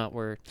trapped. That's not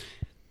where.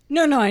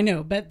 No, I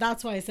know, but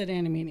that's why I said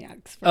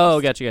Animaniacs. First. Oh,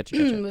 gotcha.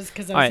 was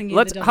because I was All right, thinking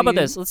let's. of the How about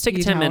W- this? Let's take a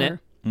B 10-minute. tower.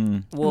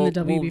 Mm. We'll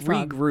WB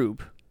frog. regroup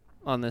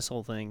on this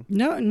whole thing.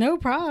 No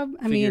problem.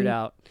 I Figure mean, it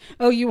out.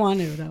 oh, you want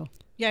to though?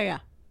 Yeah.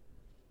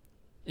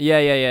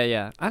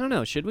 Yeah. I don't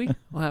know. Should we?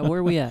 Where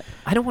are we at?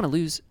 I don't want to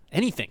lose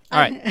anything. All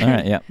right. All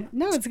right. Yeah.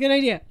 No, it's a good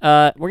idea.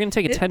 We're gonna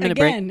take a 10-minute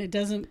break. Again, it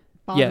doesn't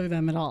bother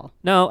them at all.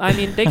 No, I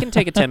mean they can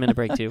take a 10-minute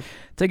break too.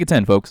 Take a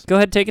 10, folks. Go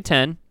ahead, take a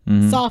 10.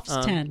 Mhm. Soft's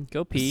 10.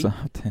 Go pee.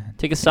 Soft 10.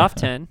 Take a soft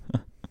 10,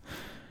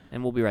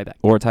 and we'll be right back.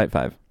 Or type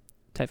 5.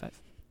 Type 5.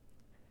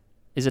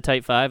 Is a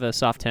type 5 a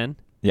soft 10?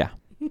 Yeah.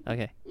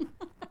 Okay.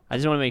 I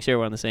just want to make sure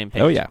we're on the same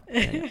page. Oh yeah.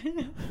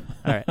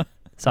 All right.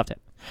 Soft 10.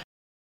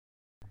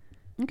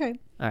 Okay.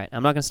 All right.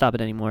 I'm not going to stop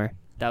it anymore.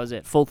 That was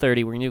it. Full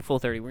 30. We're going to do full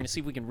 30. We're going to see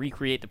if we can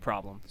recreate the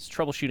problem. It's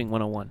troubleshooting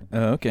 101.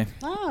 Okay.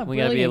 Ah, We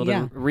got to be able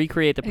to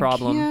recreate the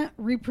problem. I can't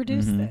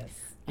reproduce Mhm. this.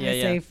 Yeah, I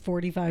yeah. say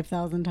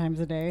 45,000 times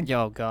a day.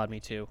 Yo, God, me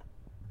too.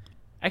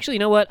 Actually, you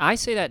know what? I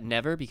say that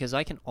never because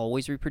I can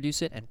always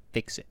reproduce it and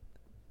fix it.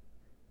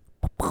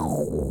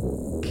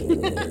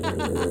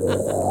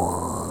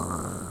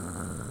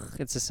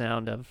 It's the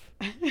sound of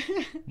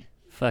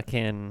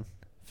fucking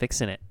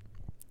fixing it.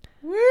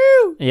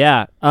 Woo!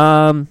 Yeah.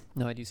 No,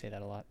 I do say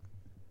that a lot.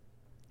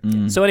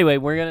 Mm. So anyway,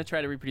 we're gonna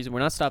try to reproduce it. We're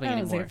not stopping I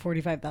would say anymore.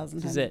 45,000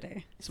 This times is a it.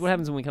 day. So what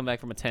happens when we come back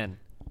from a 10?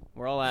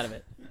 We're all out of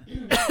it.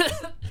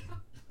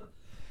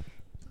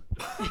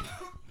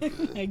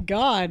 My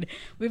God,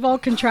 we've all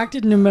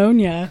contracted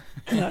pneumonia.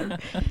 in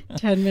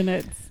 10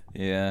 minutes.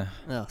 Yeah.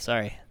 Oh,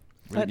 sorry.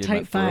 Really That give my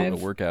type throat a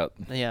 5. workout.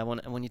 Yeah,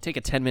 when you take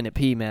a 10-minute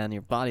pee, man,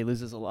 your body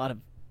loses a lot of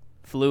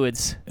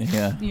fluids.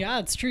 Yeah. Yeah,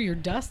 it's true. Your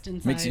dust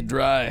inside. Makes you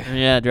dry.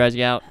 Yeah, it dries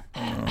you out.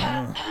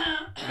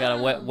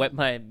 Gotta wet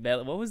my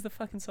belly. What was the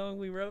fucking song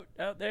we wrote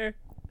out there?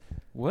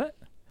 What?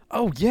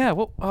 Oh yeah.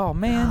 Well, oh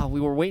man. Oh,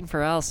 we were waiting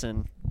for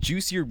Allison.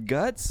 Juice your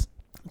guts.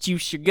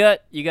 Juice your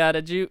gut. You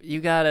gotta juice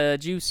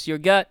your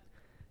gut,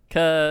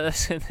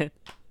 'cause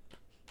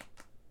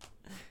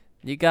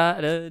you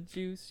gotta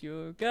juice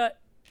your gut,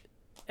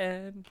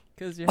 and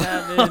 'cause you're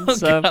having Oh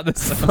some god,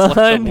 this sounds like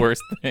fun. the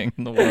worst thing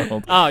in the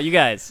world. Oh, you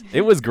guys.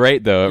 It was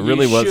great though. It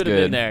really you was should have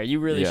good. been there. You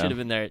really Yeah. should have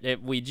been there.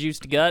 We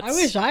juiced guts. I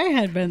wish I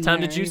had been Time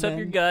there. to juice up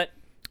your even. gut.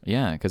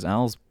 Yeah, because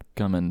Al's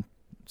coming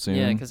soon.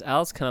 Yeah, 'cause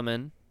Al's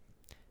coming.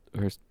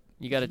 Or-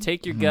 You gotta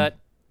take your Mhm. gut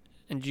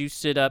and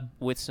juice it up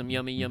with some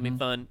yummy Mhm.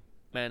 fun.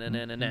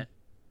 Na-na-na-na-na.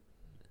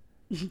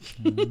 I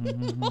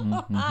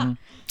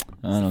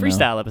don't know.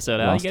 Freestyle episode,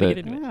 Al. You Lost gotta it.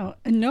 get into it. Wow.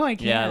 No, I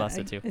can't. Yeah, I lost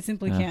it too. I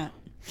simply Yeah. can't.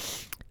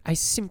 I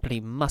simply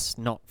must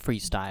not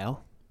freestyle.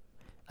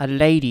 A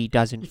lady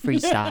doesn't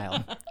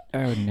freestyle.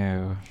 Oh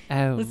no.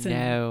 Oh Listen.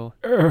 no.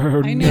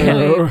 Oh I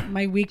know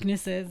my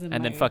weaknesses and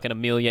And then my- fucking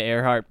Amelia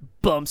Earhart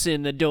bumps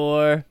in the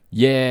door.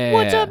 Yeah.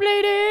 What's up,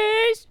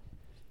 ladies?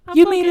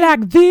 You mean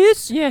like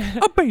this? Yeah.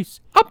 A base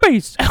at the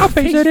face. I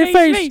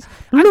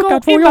Look go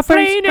out for in your the face.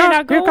 plane and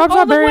I go Here comes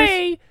all the the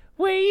base.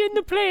 way in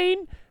the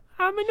plane.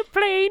 I'm in the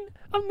plane.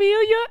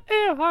 Amelia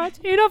Earhart's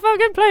in a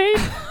fucking plane.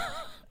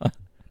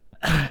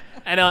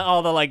 And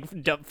all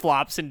the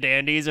flops and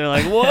dandies are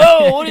like,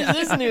 whoa, what is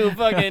this new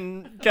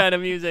fucking kind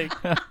of music?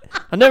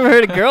 I've never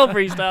heard a girl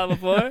freestyle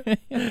before.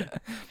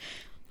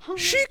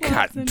 She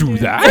can't do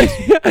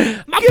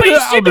that. My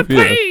face in the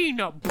pain.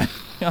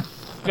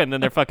 And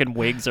then their fucking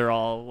wigs are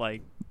all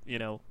like,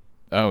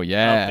 Oh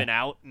yeah. up and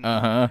out.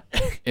 And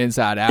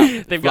Inside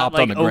out. they've got flopped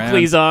on like the ground.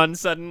 Oakleys on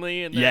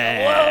suddenly, and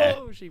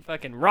whoa, she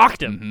fucking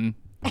rocked him.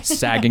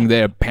 Sagging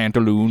their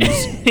pantaloons.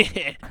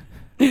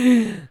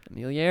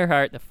 Amelia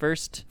Earhart, the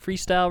first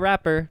freestyle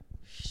rapper.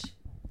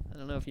 I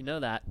don't know if you know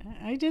that.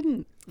 I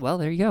didn't. Well,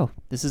 there you go.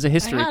 This is a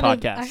history I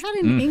podcast. had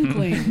an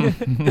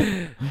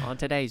inkling. On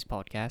today's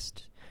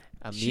podcast,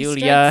 She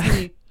Amelia. strikes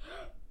me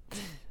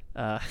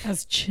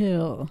As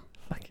chill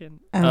fucking.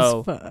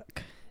 as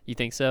fuck. You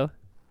think so?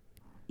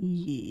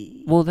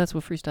 Yeah. Well, that's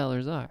what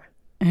freestylers are.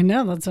 I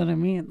know, that's what I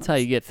mean. That's how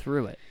you get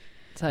through it.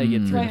 That's how you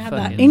get So through I the had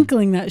that fucking...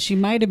 inkling that she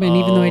might have been,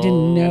 even though I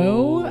didn't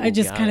know. I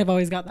just got kind it. of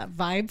always got that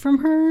vibe from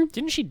her.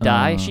 Didn't she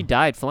die? She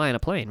died flying a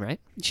plane, right?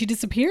 She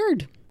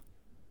disappeared.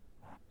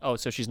 Oh,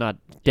 so she's not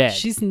dead.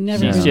 She's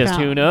never She's been just,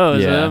 found. who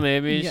knows, Yeah. huh?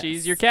 Maybe Yes.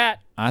 she's your cat.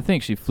 I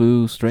think she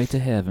flew straight to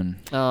heaven.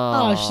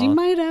 Oh, she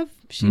might have.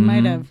 She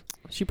might have.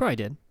 She probably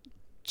did.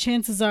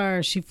 Chances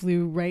are she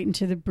flew right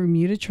into the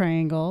Bermuda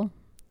Triangle.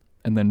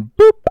 And then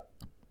boop.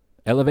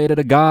 Elevated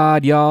a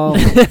god, y'all.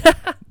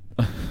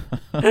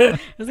 I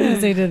was going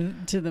to say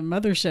to the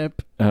mothership.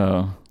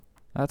 Oh,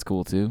 that's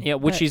cool too. Yeah,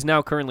 which Right. she's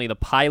now currently the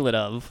pilot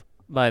of,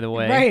 by the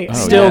way. Right. Oh,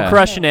 Still yeah.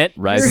 crushing it.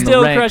 Rising the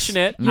Still ranks. crushing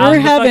it. You're on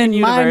the having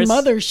fucking my universe.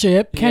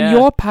 mothership. Can Yeah.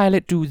 your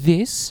pilot do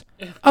this?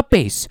 A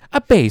bass,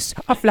 a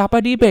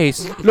flappity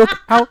bass. Look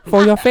out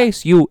for your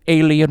face, you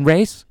alien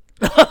race.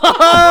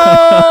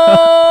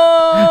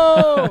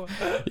 Oh!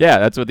 Yeah,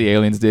 that's what the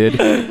aliens did.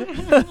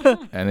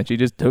 And then she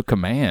just took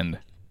command.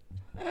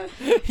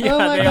 Yeah, Oh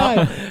my they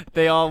God.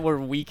 they all were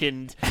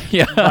weakened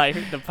Yeah. by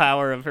the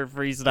power of her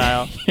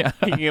freestyle. Yeah.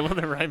 Being able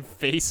to rhyme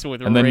face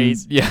with And then,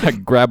 race. yeah,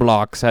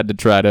 Grablocks had to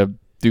try to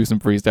do some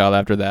freestyle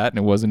after that, and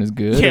it wasn't as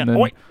good. Yeah. And then,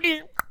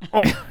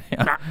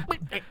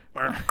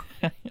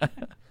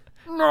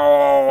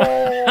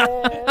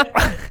 No!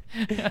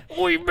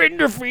 We've been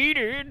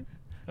defeated.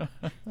 And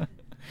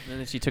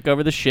then she took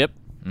over the ship.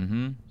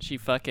 She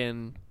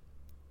fucking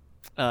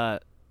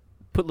put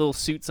little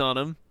suits on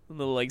them,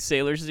 little like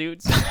sailor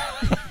suits.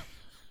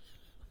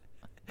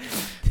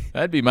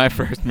 That'd be my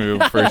first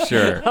move for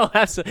sure. Oh,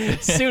 absolutely.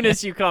 As soon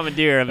as you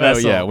commandeer a Oh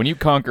vessel. yeah, when you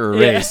conquer a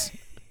Yeah. race,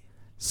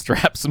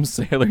 strap some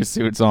sailor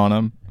suits on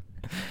them,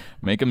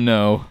 make them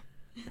know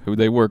who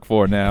they work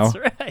for now.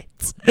 That's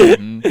right.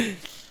 Mhm.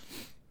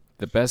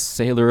 The best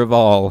sailor of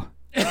all,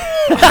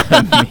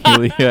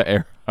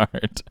 Amelia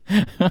Earhart.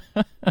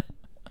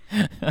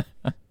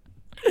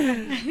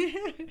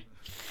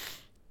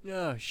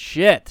 Oh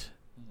shit.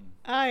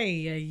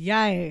 Ay, ay,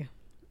 ay.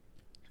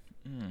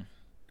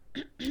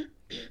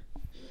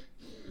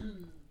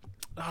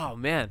 Oh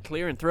man,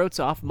 clearing throats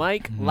off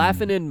mic,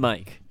 laughing in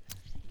mic.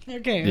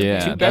 Okay. Yeah,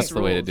 Two that's best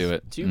the way to rules. do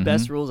it. Two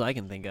best rules I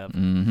can think of.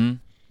 Mm-hmm.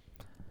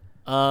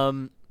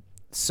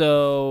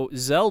 So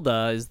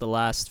Zelda is the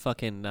last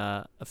fucking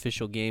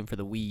official game for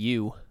the Wii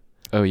U.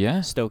 Oh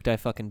yeah, Stoked I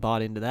fucking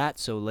bought into that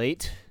so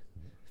late.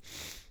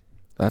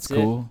 that's That's it.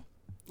 cool.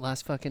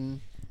 Last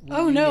fucking. Wii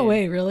Oh, U no game.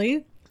 way,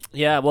 really?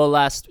 Yeah, well,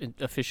 last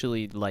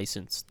officially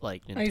licensed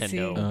like I see.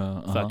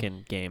 Nintendo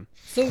fucking game.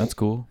 So, That's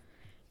cool.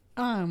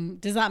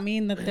 does that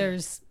mean that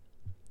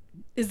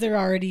is there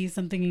already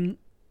something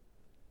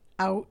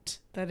out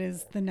that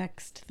is the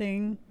next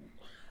thing?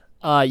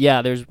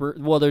 Yeah, there's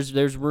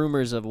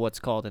rumors of what's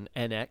called an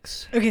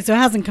NX. Okay, so it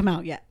hasn't come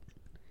out yet.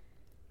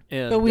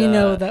 And, But we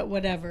know that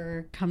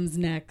whatever comes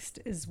next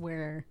is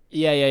where.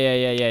 Yeah.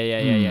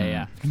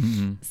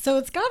 Mm-hmm. So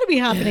it's got to be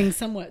happening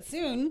somewhat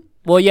soon.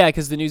 Well, yeah,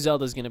 because the new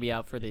Zelda is going to be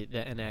out for the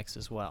NX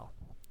as well.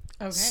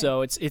 Okay.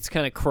 So it's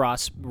kind of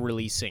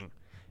cross-releasing.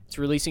 It's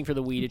releasing for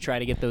the Wii to try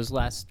to get those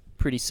last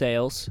pretty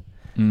sales,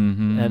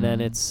 Mm-hmm. and then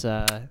it's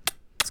going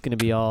to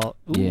be all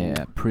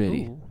Yeah,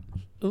 pretty.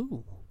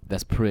 ooh,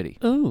 That's pretty.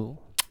 ooh,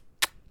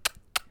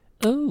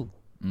 ooh,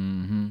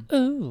 Mm-hmm.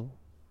 ooh,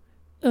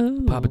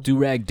 ooh, Papa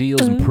Durag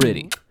deals and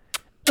pretty.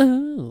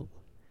 ooh,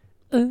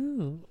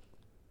 ooh,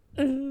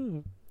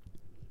 ooh,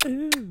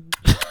 ooh.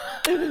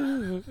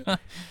 Ooh,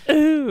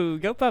 ooh,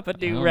 go Papa I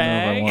don't know if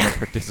I Do-Rag. want to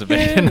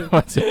participate in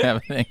what's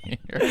happening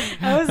here.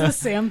 That was a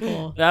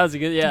sample. That was a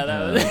good, yeah,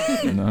 that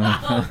was. No.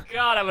 Oh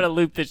God, I'm gonna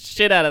loop the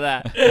shit out of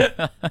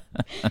that.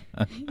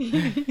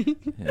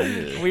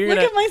 We're Look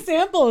gonna. at my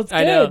sample. It's good.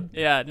 I know.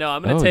 Yeah. No,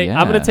 I'm gonna Oh, I'm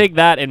yeah. gonna take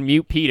that and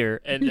mute Peter,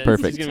 and then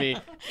Perfect. it's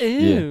gonna be.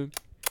 Ooh,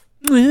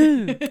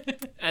 ooh.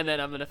 And then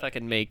I'm gonna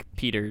fucking make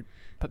Peter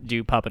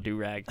do Papa Do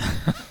Rag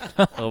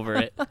over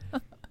it.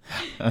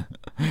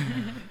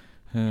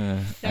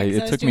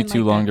 It took me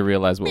too long to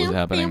realize what was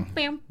happening.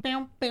 Bam,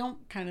 bam, bam,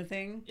 kind of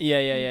thing.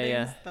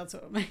 Yeah. That's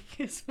what my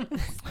kiss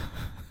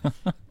was.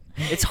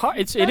 It's hard.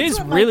 It That's is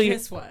what my really.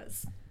 kiss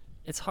was.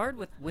 It's hard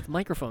with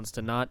microphones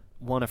to not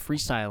want to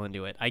freestyle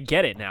into it. I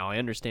get it now. I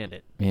understand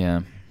it.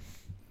 Yeah.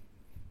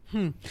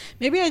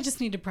 Maybe I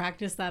just need to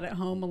practice that at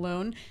home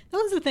alone. That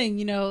was the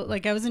thing,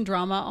 like I was in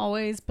drama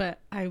always, but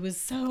I was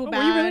so Oh, bad.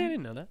 were you really? I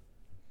didn't know that.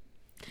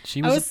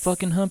 She I was, was- a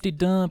fucking Humpty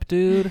Dump,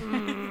 dude.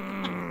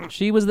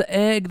 She was the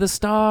egg, the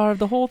star of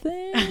the whole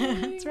thing.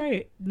 That's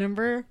right.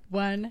 Number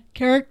 1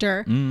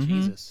 character. Mhm.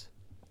 Jesus.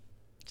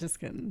 Just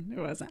kidding. It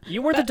wasn't.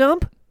 You were the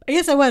dump?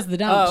 Yes, I was the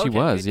dump. Oh, She okay.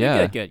 was, Good,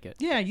 yeah. Good.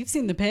 Yeah, you've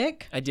seen the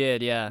pic. I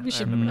did, yeah. We I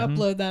should remember that.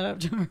 upload that up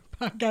to our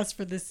podcast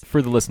for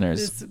For the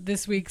listeners.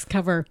 this week's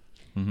cover.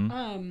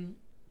 Mhm.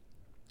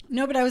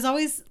 No, but I was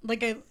always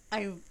like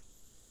I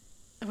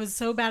was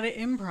so bad at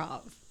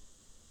improv.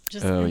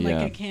 Just Oh, and,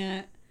 like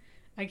yeah.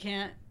 I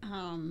can't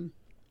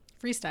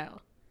freestyle.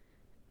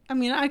 I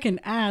mean, I can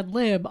ad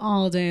lib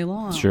all day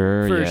long.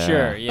 Sure, For yeah.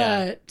 sure,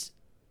 yeah. But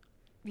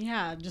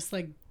yeah, just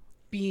like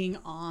being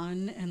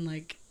on and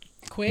like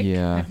quick.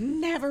 Yeah. I've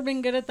never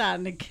been good at that,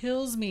 and it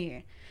kills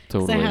me.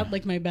 Because Totally. I had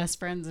like my best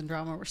friends in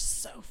drama were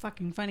so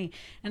fucking funny,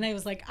 and I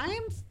was like, I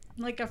am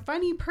like a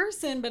funny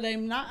person, but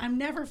I'm not. I'm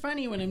never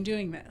funny when I'm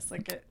doing this.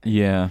 Like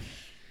Yeah.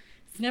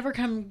 it's never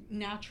come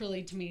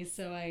naturally to me.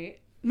 So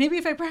maybe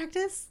if I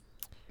practice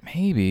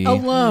Maybe.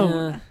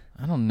 alone.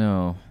 I don't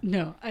know.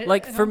 No, I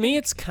Like, I for don't me, think-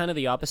 it's kind of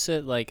the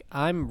opposite. Like,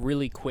 I'm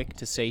really quick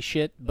to say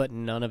shit, but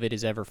none of it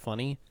is ever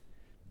funny.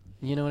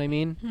 You know what I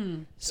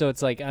mean? So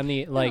it's like, I'm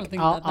the, like,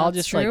 think I'll, that I'll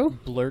that's just, true.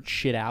 like, blurt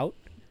shit out,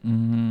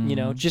 Mm-hmm. you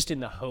know, just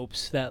in the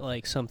hopes that,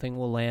 like, something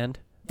will land.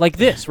 Like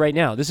this right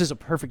now. This is a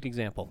perfect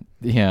example.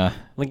 Yeah.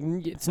 Like,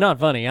 it's not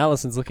funny.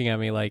 Allison's looking at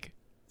me like,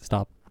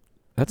 stop.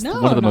 That's No,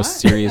 one of the I'm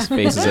most not. serious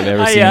faces I've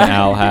ever seen Yeah.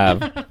 Al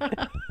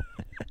have.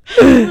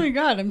 Oh my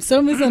god, I'm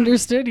so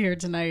misunderstood here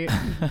tonight.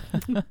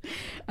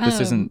 This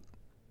isn't.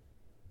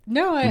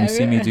 No, When you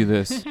see me do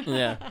this.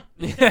 Yeah.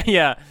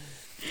 Yeah.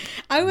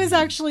 I was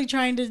actually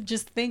trying to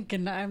just think,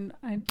 and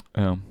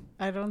Oh.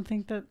 I don't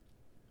think that.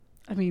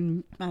 I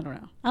mean, I don't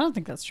know. I don't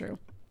think that's true.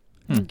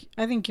 Hmm.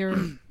 I think you're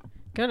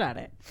good at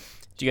it.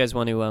 Do you guys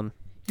want to,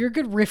 You're a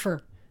good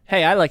riffer.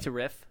 hey, I like to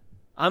riff.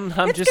 I'm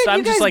It's just, good. I'm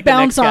you just guys like the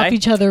bounce next off guy.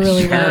 each other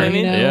really You know well. what I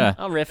mean? You know? Yeah.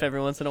 I'll riff every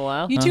once in a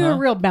while. You two are Uh-huh.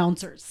 real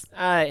bouncers.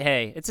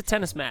 Hey, it's a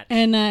tennis match.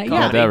 And Got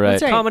yeah, that right.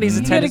 that's right. Comedy's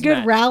a you tennis get a good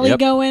match. rally Yep.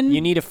 going.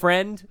 You need a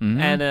friend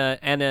Mhm.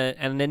 and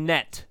a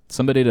net.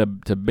 Somebody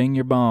to bing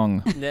your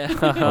bong. Around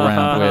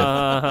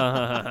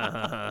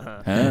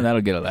Huh?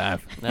 That'll get a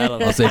laugh.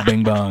 That'll- I'll say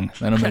bing bong.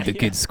 That'll make the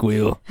kids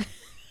squeal.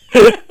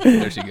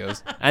 There she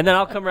goes. And then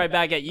I'll come right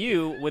back at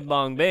you with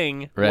bong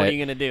bing. What are Right. you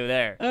gonna do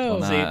there? Oh.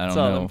 Well, See, I it's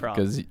don't all know improv.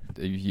 because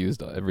you've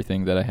used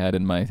everything that I had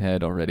in my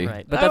head already.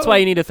 Right, but that's why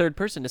you need a third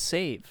person to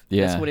save.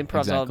 Yeah, That's what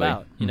improv's all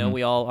exactly. about. You know, Mhm.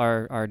 we all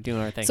are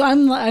doing our thing. So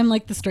I'm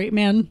like the straight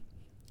man.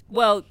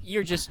 Well,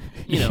 you're just,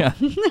 you know,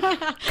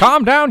 Yeah.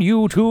 Calm down,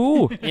 you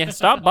two. yeah,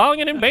 stop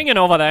bonging and binging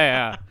over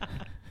there.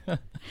 The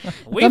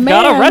We've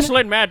got a man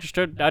wrestling match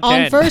to attend.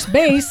 On first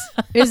base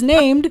is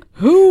named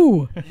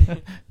who?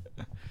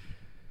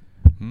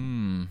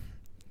 Hmm.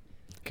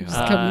 Just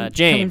God. come and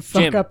James,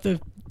 fuck Jim. up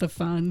the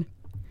fun.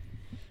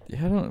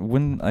 Yeah, I don't.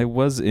 When I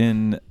was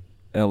in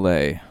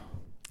L.A.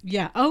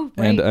 Yeah. Oh,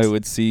 right. and I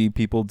would see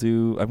people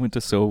do. I went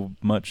to so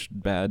much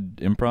bad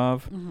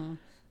improv. Mhm.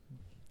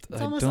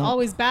 It's I almost don't-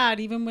 always bad,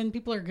 even when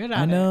people are good at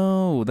I it.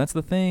 know that's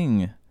the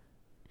thing.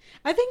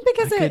 I think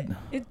because I it, could-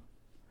 it.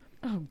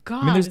 Oh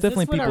God! there's is this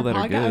definitely what people our that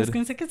are podcast- I was good.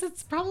 gonna say because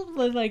it's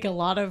probably like a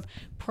lot of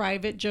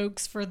private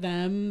jokes for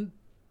them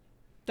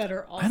that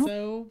are I don't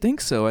also. think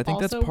so. I think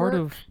that's also part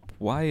work? of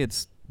why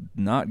it's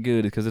not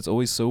good because it's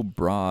always so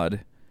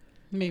broad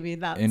Maybe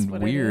that's and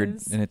what weird, it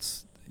is. and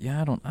it's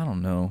I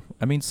don't know.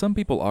 I mean, some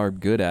people are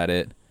good at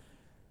it,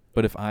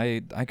 but if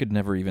I could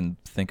never even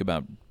think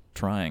about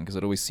trying because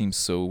it always seems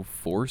so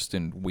forced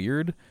and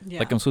weird. Yeah.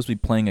 Like I'm supposed to be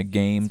playing a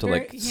game It's to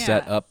like very-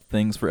 set yeah. up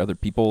things for other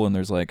people, and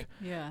there's like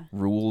Yeah.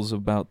 rules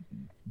about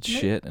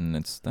shit, and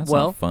that's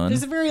Well, not fun.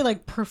 There's a very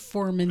like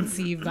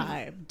performance-y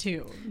vibe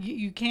too.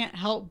 You can't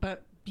help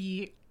but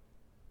be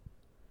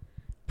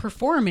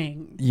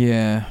performing.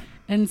 Yeah.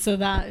 And so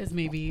that is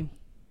maybe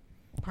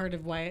part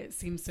of why it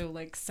seems so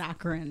like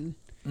saccharine.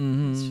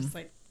 Mm-hmm. It's just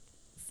like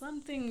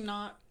something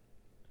not.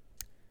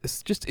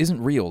 This just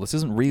isn't real. This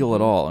isn't real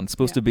at all. And it's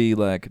supposed Yeah. to be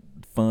like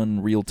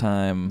fun, real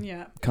time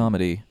Yeah.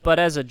 comedy. But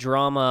as a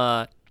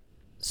drama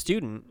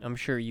student, I'm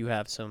sure you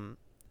have some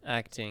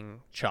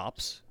acting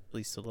chops, at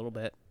least a little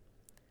bit.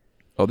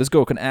 Oh, this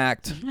girl can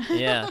act.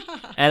 Yeah.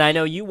 And I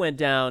know you went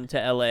down to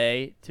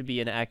LA to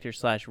be an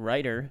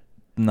actor/writer.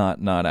 Not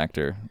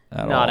actor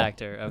at all. Not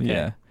actor. Okay.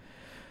 Yeah.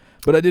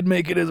 But I did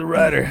make it as a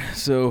writer,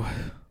 so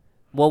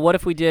Well, what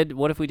if we did a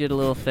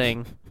little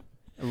thing,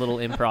 a little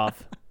improv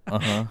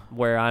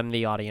where I'm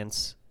the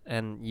audience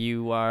and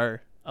you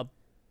are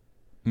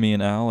me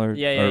and Al are,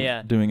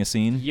 Yeah. doing a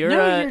scene.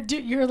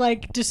 You're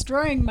like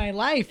destroying my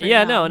life. Right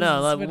Yeah, now.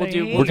 no. This is what We'll I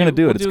do. hate. We're gonna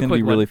do it. we'll It's a gonna be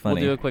quick really one.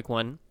 funny. We'll do a quick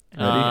one.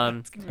 Ready?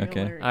 It's gonna be Okay.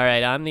 hilarious. All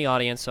right. I'm the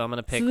audience, so I'm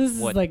gonna pick this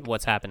is like-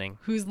 what's happening.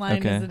 Whose line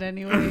Okay. is it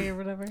anyway, or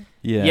whatever?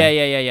 Yeah.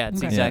 Yeah. It's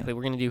Okay. exactly.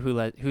 We're gonna do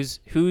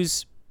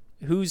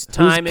whose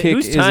time kick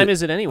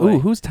is it anyway? Ooh,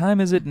 whose time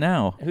is it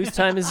now? Whose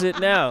time is it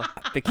now?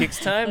 The Kick's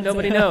time? That's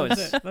Nobody it.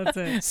 knows. That's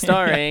it.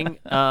 Starring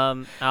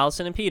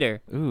Allison and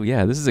Peter. Ooh,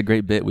 yeah, this is a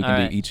great bit we can All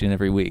right. do each and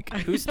every week.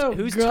 Whose Oh,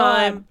 whose God.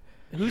 time?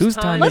 Whose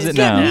time Let's is it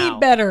get now? me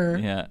better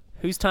Yeah.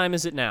 Whose time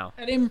is it now?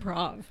 at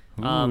improv.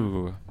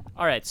 Ooh.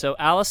 All right. So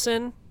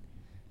Allison,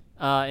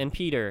 and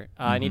Peter,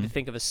 I need to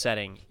think of a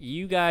setting.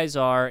 You guys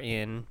are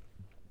in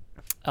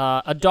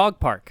a dog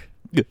park.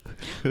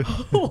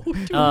 Okay.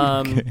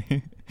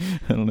 I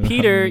don't know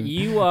Peter,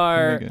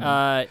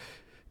 how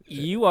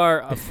you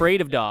are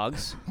afraid of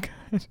dogs,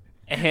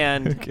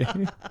 and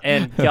Okay.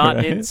 and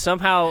got in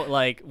somehow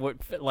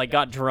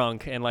got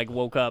drunk and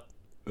woke up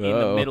in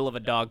the middle of a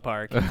dog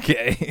park.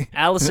 Okay.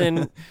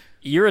 Allison,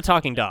 you're a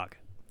talking dog.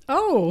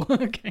 Oh,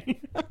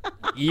 okay.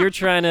 You're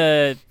trying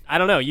to, I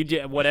don't know, you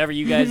do whatever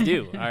you guys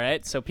do, all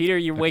right? So, Peter,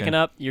 you're waking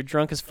up, you're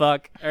drunk as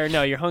fuck, or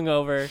no, you're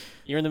hungover,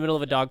 you're in the middle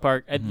of a dog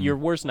park, your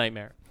worst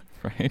nightmare.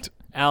 Right.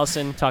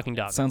 Allison, talking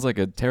dog. Sounds like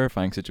a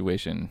terrifying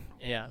situation.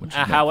 Yeah. Which is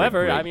not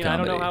However, great I mean, I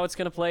don't know comedy. how it's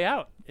going to play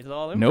out. It's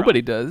all improv.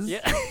 Nobody does.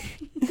 Yeah.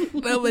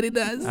 Nobody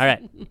does. All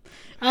right.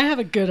 I have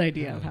a good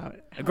idea of how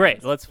it.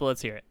 Great. Let's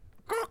hear it.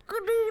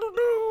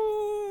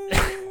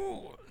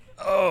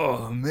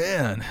 Oh,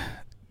 man.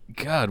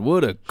 God,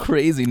 what a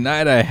crazy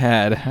night I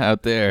had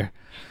out there.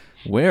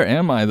 Where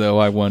am I, though,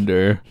 I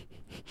wonder?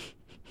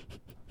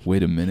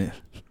 Wait a minute.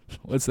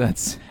 What's that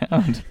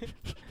sound?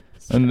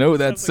 I know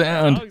that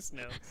sound.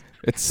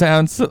 It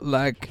sounds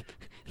like...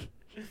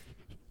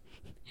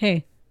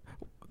 Hey.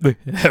 The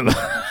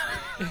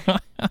hell?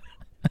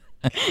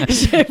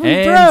 Shit, we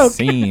And broke.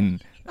 scene.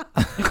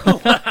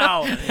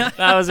 Wow.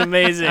 That was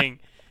amazing.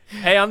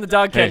 Hey, I'm the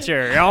dog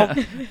catcher.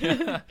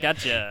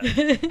 Gotcha.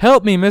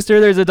 Help me, mister.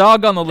 There's a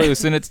dog on the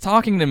loose, and it's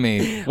talking to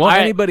me. Won't All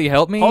right. anybody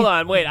help me? Hold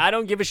on, wait. I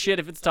don't give a shit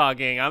if it's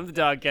talking. I'm the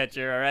dog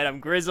catcher, all right? I'm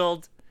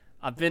grizzled.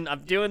 I'm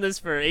doing this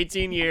for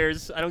 18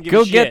 years. I don't give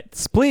Go a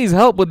shit. please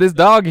help with this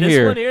dog This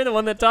here. one here, the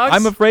one that talks?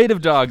 I'm afraid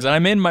of dogs, and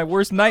I'm in my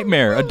worst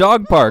nightmare. A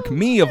dog park.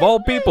 Me, of all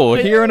people,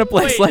 here in a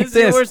place like Is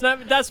your this. worst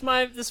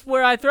nightmare? This is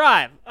where I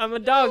thrive. I'm a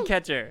dog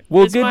catcher.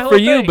 Well, It's my good whole for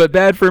you, thing. but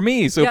bad for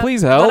me, so Yeah,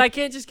 please help. But I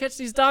can't just catch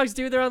these dogs,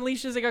 dude. They're on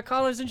leashes. They got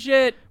collars and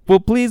shit. Well,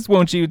 please,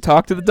 won't you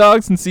talk to the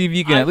dogs and see if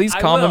you can at least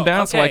I calm them will.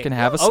 down so I Okay. can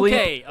have a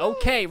sleep?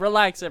 Okay,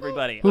 relax,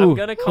 everybody. Ooh, I'm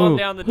gonna calm ooh,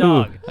 down the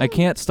ooh. dog. I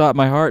can't stop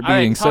my heart All right,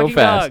 beating so talking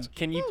fast. dog,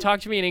 can you talk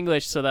to me in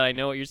English so that I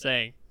know what you're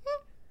saying?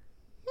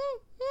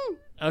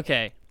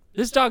 Okay.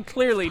 This dog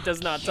clearly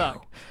does not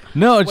talk.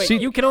 No, Wait, she.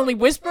 you can only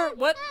whisper?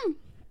 What?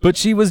 But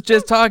she was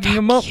just talking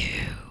a moment.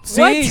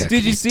 See? What?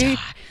 Did you see?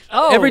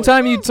 Oh. Every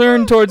time you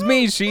turn towards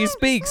me, she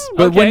speaks.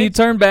 But when Okay. you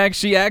turn back,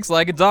 she acts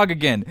like a dog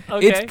again.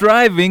 Okay. It's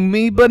driving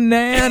me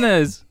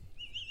bananas.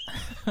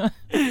 All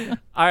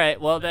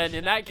right. Well, then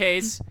in that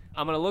case,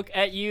 I'm gonna look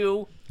at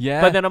you.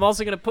 Yeah. But then I'm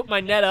also gonna put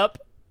my net up.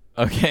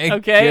 Okay.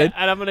 Okay. Good.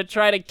 And I'm gonna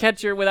try to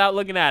catch her without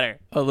looking at her.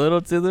 A little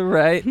to the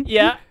right.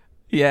 Yeah.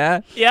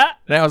 Yeah. Yeah.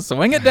 Now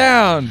swing it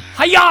down.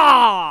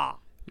 Hiya!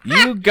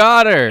 You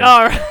got her.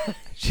 All right.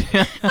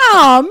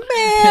 Oh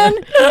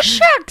man!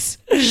 Shucks!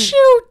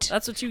 Shoot!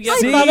 That's what you I get.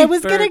 See? thought I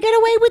was for gonna get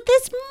away with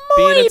this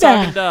being a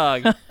talking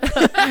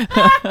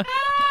Moida. dog.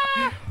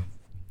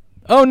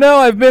 Oh no,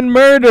 I've been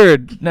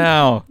murdered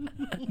now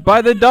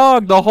by the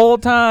dog the whole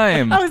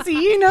time. Oh, see,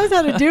 he knows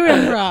how to do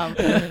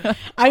improv.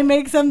 I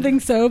make something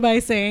so by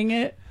saying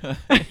it.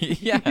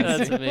 Yes.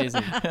 That's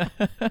amazing.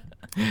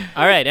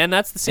 All right, and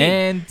that's the scene.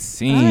 And All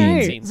scene.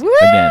 right. Scenes.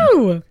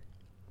 Woo!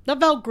 That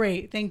felt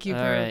great. Thank you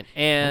All for right,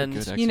 and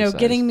Good you know exercise.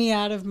 getting me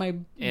out of my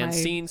my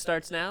scene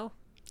starts now.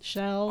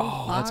 shell.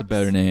 Oh, that's a box.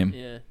 better name.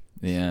 Yeah,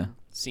 Yeah.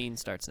 scene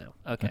starts now.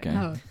 Okay. Okay.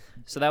 Oh,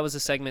 So that was the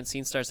segment.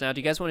 Scene starts now. Do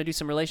you guys want to do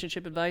some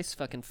relationship advice?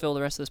 Fucking fill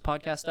the rest of this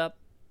podcast up.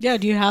 yeah.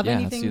 Do you have Yeah,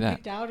 let's anything do that.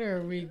 picked out, or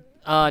are we?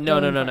 No.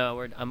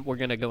 Going for- We're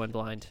gonna go in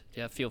blind.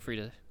 Yeah, feel free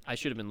to. I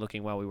should have been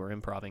looking while we were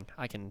improving.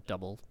 I can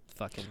double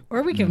fucking.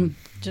 Or we can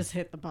just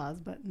hit the pause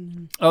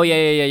button. Oh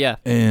yeah.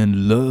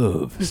 And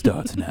love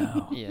starts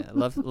now. Yeah,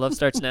 love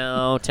starts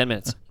now. 10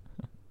 minutes.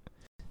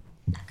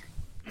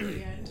 All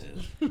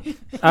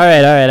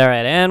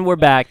right, and we're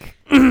back.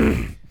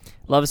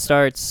 Love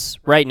starts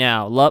right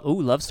now.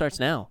 Love starts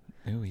now.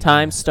 Ooh, yeah.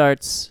 Time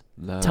starts.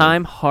 Love.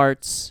 Time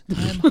hearts.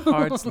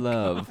 Hearts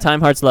love. Time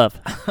hearts love.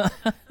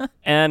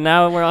 And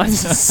now we're on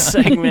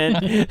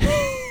segment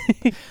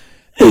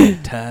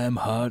Time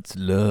hearts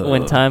love.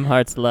 when time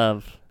hearts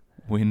love.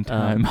 When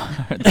time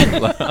hearts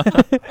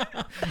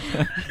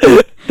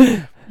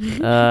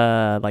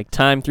love. Like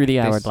time through the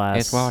hourglass.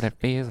 It's what it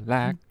feels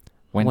like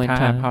when, When time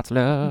time- hearts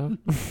love.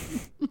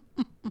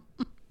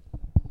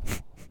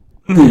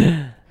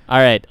 All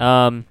right.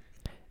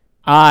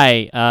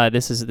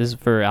 This is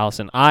for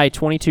Allison. I,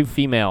 22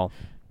 female,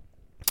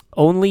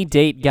 only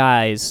date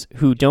guys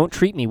who don't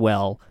treat me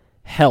well.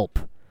 Help.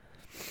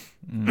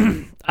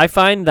 I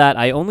find that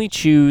I only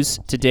choose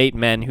to date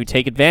men who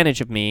take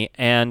advantage of me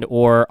and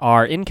or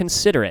are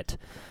inconsiderate.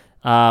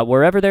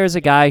 Wherever there is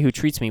a guy who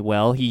treats me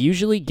well, he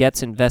usually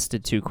gets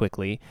invested too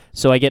quickly,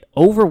 so I get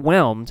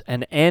overwhelmed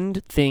and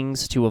end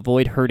things to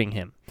avoid hurting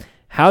him.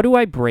 How do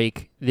I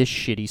break this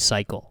shitty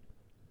cycle?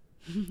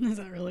 Is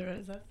that really what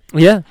it said?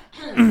 Yeah.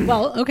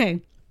 Well,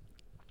 okay.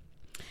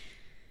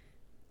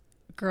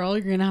 Girl,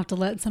 you're gonna have to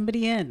let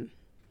somebody in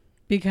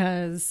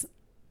because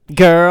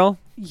Girl.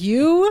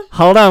 you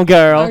Hold on,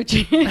 girl. are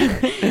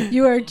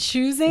you are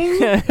choosing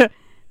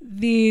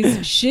these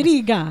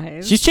shitty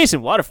guys. She's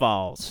chasing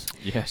waterfalls.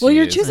 Yes, well, she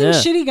you're is. choosing Yeah.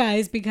 shitty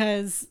guys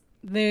because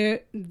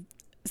they're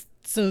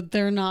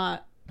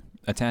not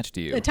attached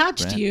to you.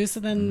 Attached right? to you, so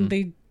then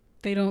they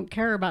don't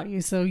care about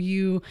you. So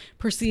you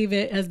perceive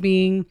it as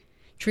being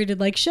treated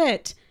like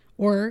shit,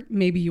 or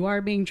maybe you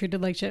are being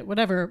treated like shit,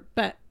 whatever.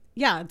 But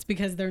yeah, it's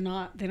because they're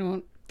not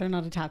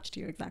attached to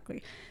you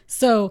exactly.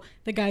 So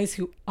the guys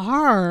who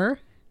are,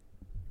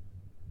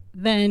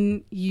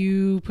 then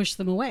you push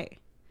them away.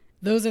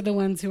 Those are the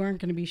ones who aren't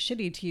going to be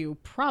shitty to you,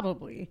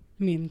 probably.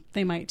 I mean,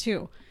 they might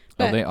too.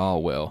 But they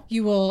all will.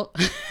 You will.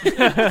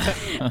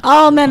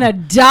 All men are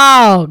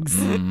dogs.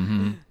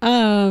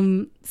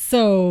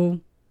 So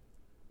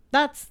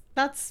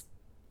that's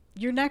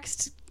your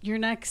next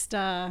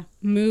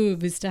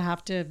move is to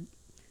have to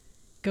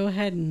go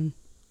ahead and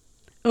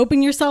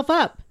open yourself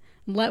up.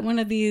 Let one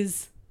of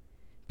these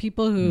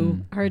people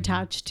who are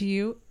attached to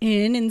you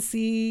in and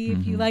see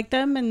if you like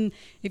them, and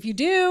if you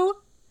do,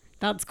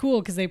 that's cool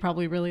because they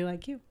probably really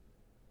like you.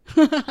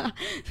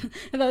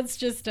 That's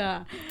just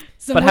some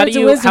words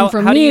of wisdom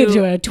from me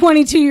to a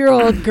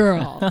 22-year-old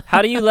girl.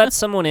 How do you let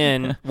someone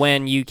in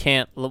when you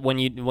can't? When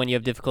you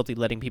have difficulty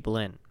letting people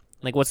in?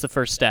 Like, what's the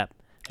first step?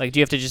 Like, do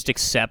you have to just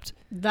accept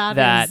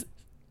that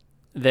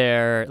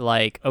they're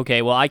like,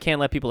 okay, well, I can't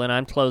let people in.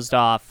 I'm closed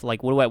off.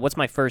 Like, what's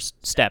my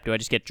first step? Do I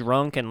just get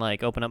drunk and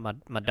like open up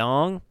my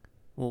dong?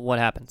 What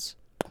happens?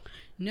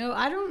 No,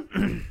 I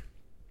don't.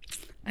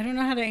 I don't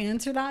know how to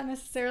answer that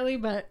necessarily,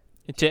 but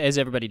is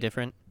everybody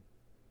different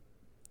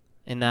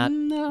in that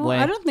way?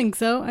 I don't think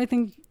so. I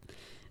think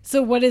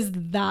so. What is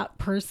that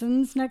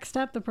person's next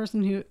step? The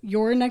person who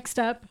your next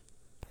step?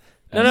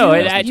 No.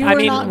 I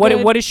mean,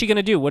 what is she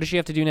gonna do? What does she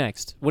have to do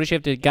next? What does she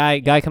have to?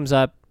 Guy comes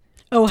up.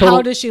 Oh,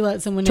 how does she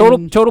let someone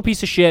in? Total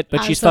piece of shit,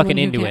 but she's fucking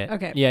into it.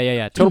 Okay.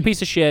 Yeah. Total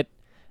piece of shit.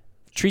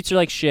 Treats her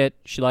like shit.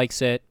 She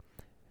likes it.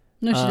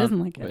 No, she doesn't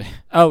like it.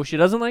 Oh, she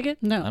doesn't like it?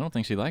 No. I don't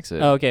think she likes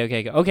it. Oh,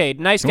 okay.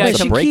 Nice guy. She wants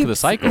to break the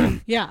cycle.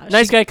 Yeah.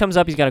 Nice guy comes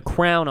up. He's got a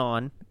crown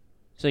on,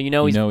 so he's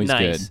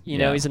nice. Good. You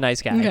know he's a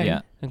nice guy. Okay.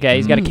 Yeah. Okay.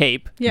 He's got a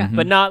cape. Yeah.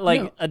 But not like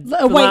a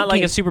white not like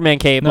a cape. Superman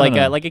cape, No.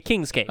 like a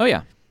king's cape. Oh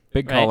yeah.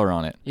 Big Right. collar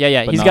on it.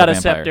 Yeah. But He's not got a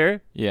vampire.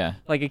 scepter, Yeah.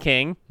 like a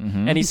king,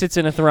 Mhm. and he sits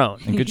in a throne.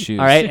 And good shoes.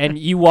 All right, and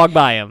you walk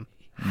by him.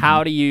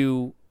 How do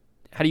you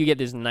get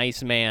this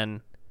nice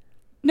man?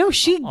 No,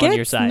 she on your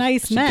gets side.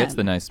 nice She men. gets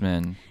the nice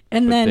men.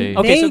 and but then they-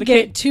 Okay, so they the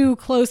get kid- too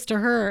close to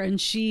her and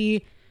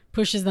she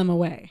pushes them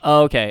away.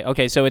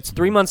 Okay. So it's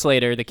 3 months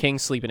later. The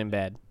king's sleeping in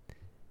bed.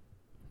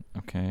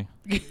 Okay.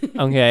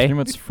 Okay. 3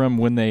 months from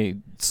when they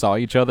saw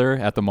each other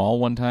at the mall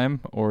one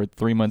time, or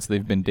 3 months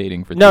they've been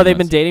dating for 3 No, months? they've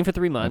been dating for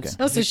 3 months.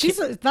 Oh, so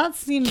that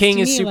seems King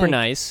to is me super like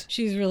nice.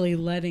 She's really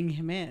letting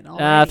him in.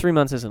 Already. 3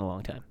 months isn't a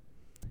long time.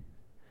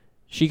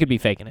 She could be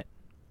faking it.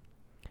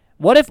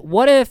 What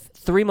if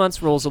 3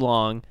 months rolls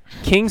along,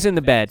 King's in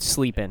the bed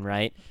sleeping,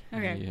 right?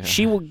 Okay. Yeah.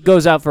 She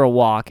goes out for a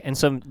walk, and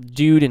some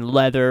dude in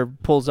leather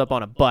pulls up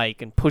on a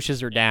bike and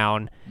pushes her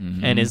down,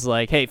 and is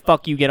like, "Hey,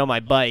 fuck you, get on my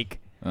bike."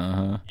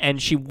 Uh-huh.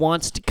 And she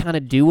wants to kind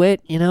of do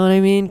it, you know what I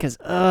mean? Because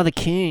the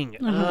king,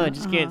 I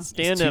just can't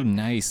stand It's too him.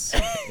 nice.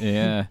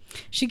 Yeah.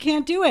 She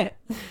can't do it.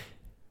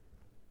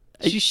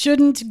 She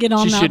shouldn't get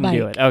on She that shouldn't bike.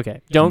 do it.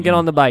 Okay, don't get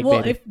on the bike, Well,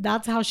 baby. if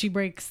that's how she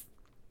breaks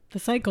the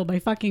cycle, by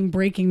fucking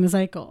breaking the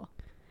cycle.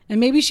 And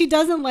maybe she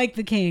doesn't like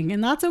the king,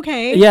 and that's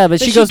okay. Yeah, but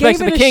she goes back to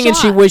gave the it a king and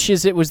she shot.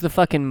 wishes it was the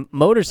fucking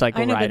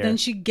motorcycle I know, rider. but then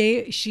she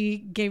gave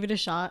it a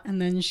shot,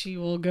 and then she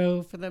will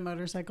go for the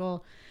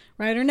motorcycle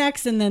rider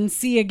next, and then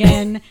see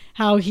again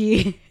how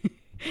he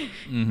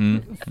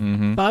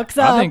bucks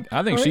up.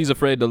 I think she's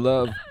afraid to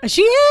love.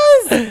 She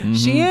is.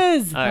 She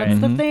is. All That's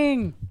right. the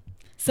thing.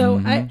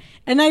 So I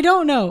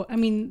don't know. I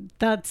mean,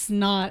 that's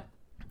not.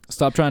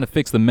 Stop trying to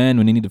fix the men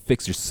when you need to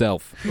fix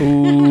yourself.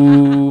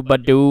 Ooh,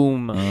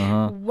 badoom.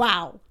 Uh-huh.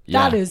 Wow.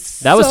 Yeah. That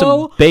was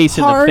some bass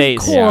in the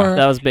face. hardcore Yeah.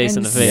 That was bass in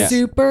and the face.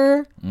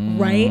 Super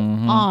right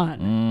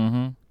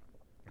on.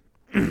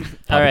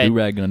 All right.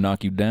 Do-rag gonna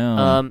knock you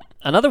down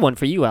Another one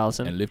for you,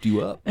 Allison. and lift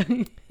you up.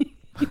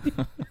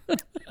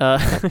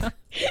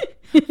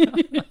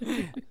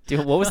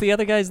 Dude, what was the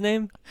other guy's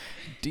name?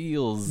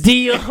 Deals.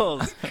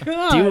 Deals.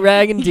 God,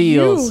 Do-rag and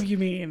Deals. You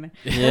mean?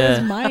 Yeah. What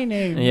was my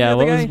name? Yeah,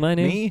 what was my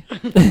name?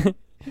 Me?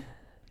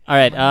 All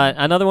right,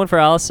 another one for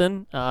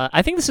Allison.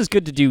 I think this is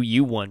good to do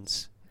you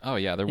ones. Oh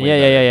yeah, they're way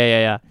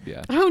Yeah.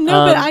 better. Oh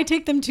no, but I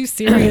take them too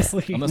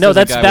seriously. Unless No,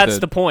 there's a guy that's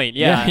with the point.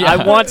 Yeah, Yeah.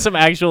 I want some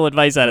actual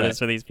advice out of Right. this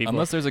for these people.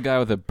 Unless there's a guy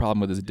with a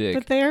problem with his dick.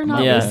 But they're I'm not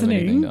gonna have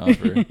anything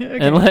listening.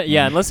 to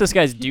offer. Unless this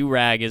guy's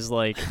do-rag is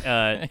like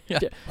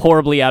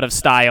horribly out of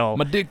style.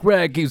 My dick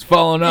rag keeps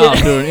falling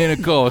off during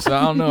intercourse.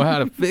 I don't know how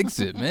to fix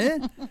it,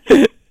 man.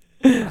 I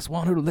just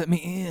want her to let me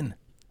in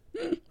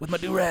with my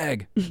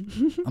do-rag.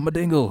 I'm a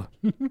dingle.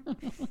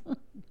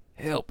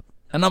 Help.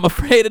 And I'm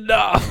afraid of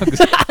dogs.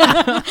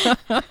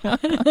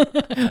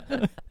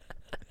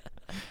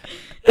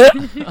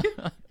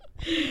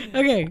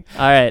 Okay.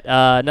 All right,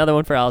 another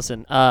one for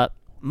Allison.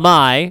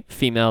 My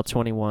female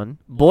 21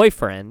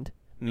 boyfriend,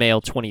 male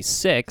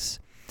 26,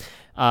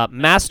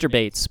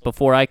 masturbates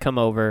before I come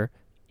over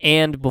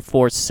and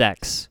before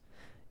sex.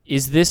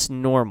 Is this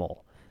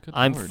normal? Good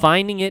I'm Lord.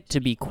 finding it to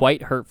be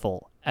quite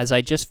hurtful. as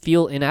I just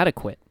feel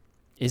inadequate.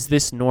 Is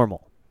this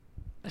normal?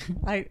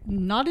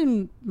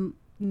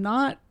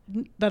 Not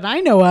that I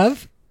know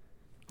of.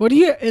 What do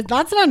you?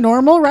 That's not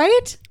normal,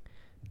 right?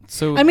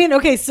 So I mean,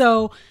 okay,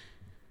 so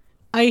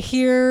I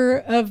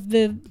hear of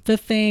the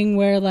thing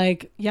where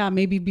like, yeah,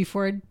 maybe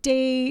before a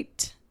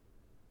date.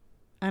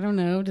 I don't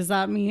know. Does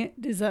that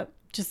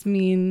just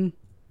mean?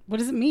 What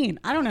does it mean?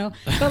 I don't know.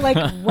 But like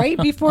right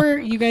before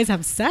you guys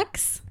have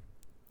sex.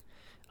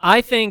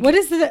 I think. What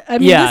is the? I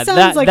mean, this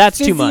sounds like that's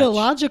too much.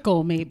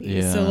 Physiological, maybe.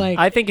 Yeah. So like,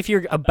 I think if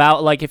you're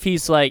about like if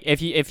he's like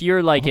if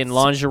you're like in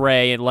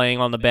lingerie and laying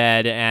on the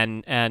bed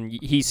and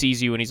he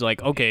sees you and he's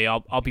like, okay,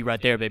 I'll be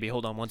right there, baby.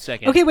 Hold on 1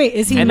 second. okay, wait,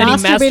 is he And then he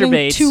masturbating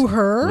masturbates. to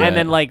her? Right. And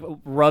then like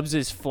rubs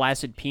his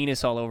flaccid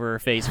penis all over her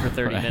face for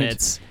 30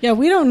 minutes. Yeah,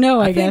 we don't know.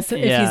 I guess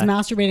think- if yeah. he's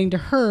masturbating to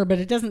her, but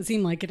it doesn't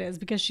seem like it is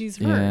because she's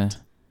hurt. yeah.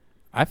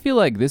 I feel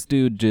like this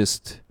dude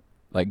just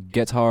like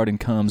gets hard and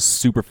comes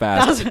super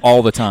fast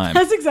all the time.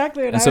 That's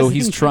exactly what I And so was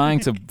he's thinking. trying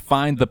to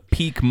find the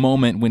peak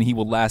moment when he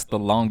will last the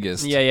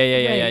longest. Yeah.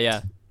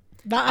 Right.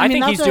 I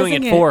think that's he's what I doing was it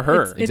thinking. for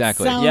her.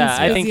 Exactly. It sounds Yeah,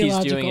 I think he's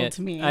doing physiological it.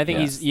 to me. I think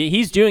Yeah.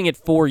 he's doing it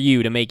for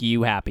you to make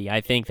you happy. I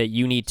think that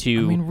you need to.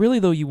 I mean, really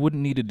though, you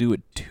wouldn't need to do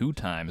it 2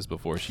 times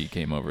before she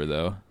came over,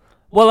 though.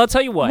 well, I'll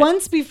tell you what.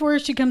 once before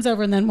she comes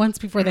over, and then once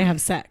before they have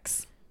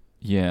sex.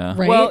 Yeah.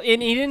 Right. Well, and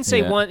he didn't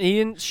say Yeah. one.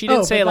 She didn't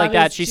Oh, say but it like that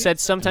that. is- She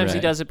said sometimes he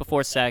Right. does it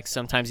before sex.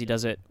 Sometimes he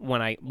does it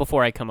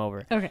before I come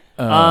over. Okay.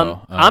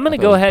 I'm gonna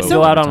go ahead and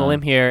go out on a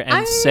limb here and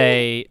I-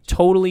 say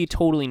totally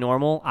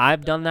normal.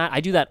 I've done that. I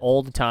do that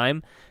all the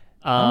time.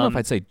 I don't know if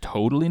I'd say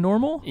totally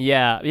normal.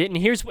 Yeah, and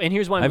here's why I'm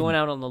I've- going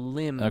out on the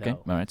limb. Okay.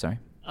 though. All right. Sorry.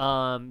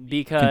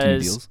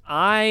 Because deals.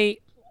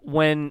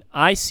 when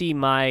I see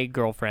my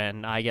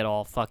girlfriend, I get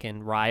all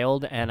fucking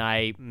riled and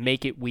I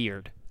make it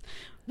weird.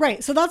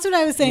 Right. So that's what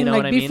I was saying. know Like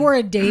what I mean? before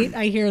a date,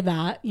 I hear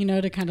that,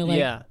 to kind of like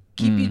Yeah.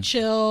 keep you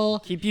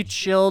chill. Keep you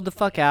chilled the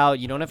fuck out.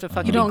 You don't have to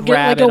fucking You don't be get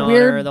like grabbing a on her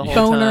weird the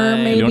whole boner,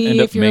 time. maybe. You don't end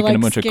up if you're, making like, a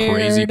bunch of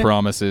crazy scared.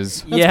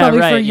 promises. That's Yeah, probably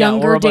right, for yeah, or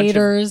younger a bunch of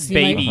daters. You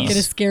might babies. get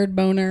a scared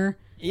boner.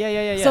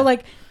 Yeah. So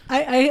like,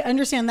 I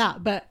understand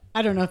that, but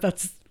I don't know if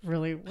that's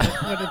really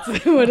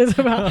what it's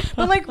about.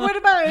 But like, what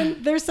about?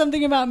 And there's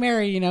something about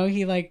Mary.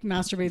 He like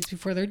masturbates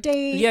before their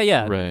date.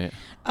 Yeah. Right.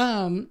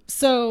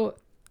 So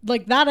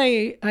like that,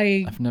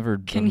 I've never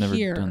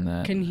hear done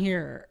that. can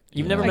hear.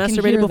 You've never I can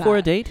masturbated hear before a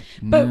that. date?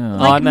 But No.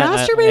 like I meant,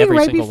 masturbating every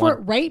right single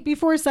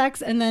before one.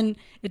 sex, and then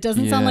it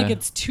doesn't sound like Yeah.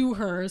 it's to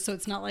her, so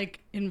it's not like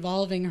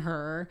involving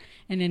her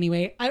in any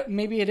way.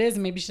 Maybe it is,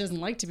 maybe she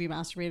doesn't like to be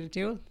masturbated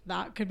to.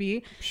 That could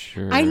be.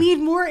 Sure. I need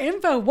more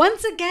info.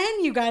 Once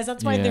again, you guys,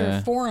 that's why there Yeah.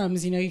 are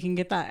forums. You can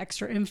get that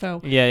extra info.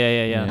 Yeah.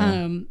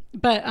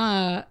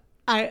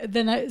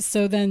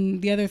 So then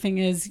the other thing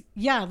is,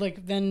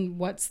 like then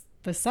what's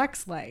the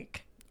sex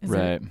like? Is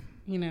Right.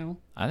 it,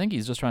 I think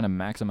he's just trying to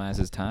maximize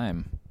his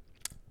time.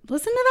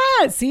 listen to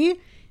that. See,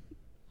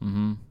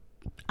 Mm-hmm.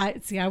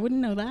 I wouldn't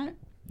know that.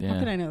 Yeah. How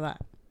could I know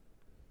that?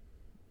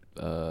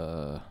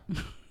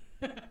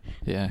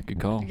 Yeah. Good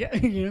call. Yeah,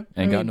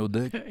 Ain't got no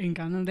dick. Ain't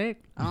got no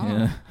dick. Oh.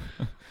 Yeah.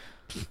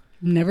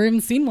 Never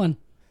even seen one.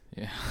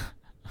 Yeah.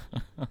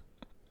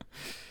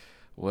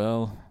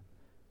 Well,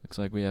 looks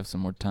like we have some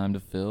more time to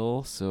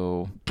fill.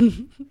 So,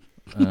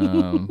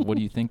 what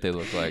do you think they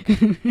look like?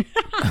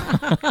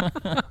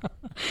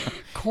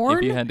 Corn?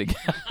 If you had to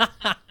guess.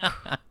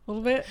 A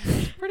little bit.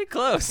 Pretty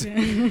close.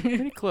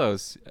 Pretty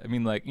close. I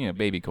mean, like,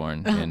 baby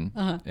corn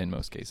in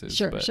most cases.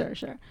 Sure, but sure.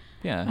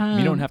 Yeah.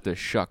 you don't have to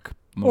shuck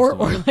most Or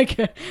of it. like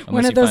one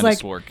unless of you those find like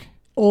a spork.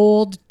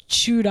 old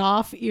chewed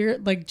off ear,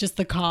 like just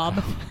the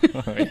cob.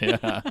 Oh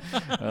yeah.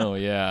 Oh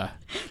yeah.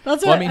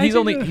 That's Well, what I mean,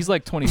 he's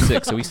like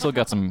 26, so he's still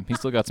got some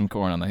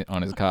corn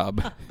on his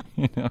cob.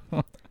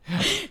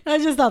 I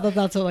just thought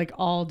that's what like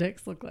all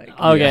dicks look like.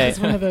 Okay. It's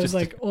one of those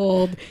like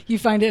old. You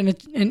find it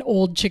in an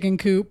old chicken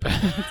coop.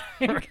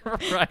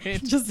 Right.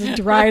 Just a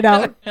dried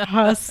out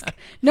husk.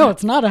 No,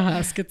 it's not a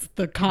husk. It's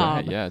the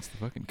cob. Yeah, it's the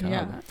fucking cob.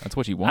 Yeah. That's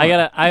what you want.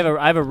 I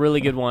have a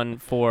really good one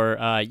for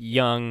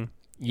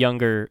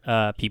younger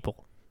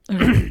people.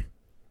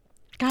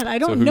 God, I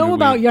So don't who know do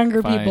about we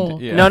younger find? people.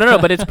 Yeah. No,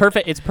 but it's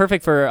perfect. It's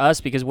perfect for us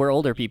because we're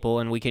older people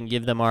and we can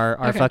give them our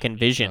Okay. fucking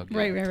vision.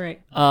 Okay.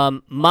 Right.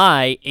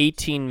 My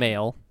 18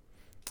 male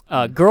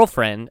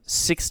girlfriend,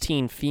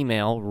 16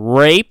 female,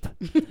 rape.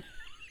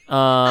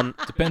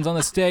 Depends on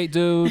the state,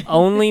 dude.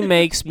 Only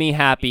makes me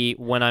happy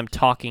when I'm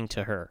talking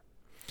to her.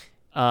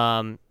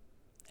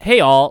 Hey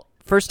all,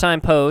 first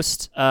time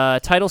post.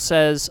 Title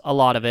says a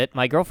lot of it.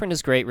 My girlfriend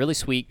is great, really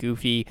sweet,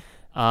 goofy,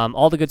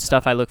 all the good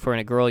stuff I look for in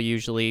a girl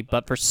usually,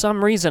 but for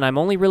some reason I'm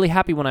only really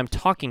happy when I'm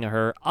talking to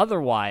her.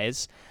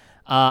 Otherwise,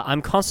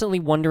 I'm constantly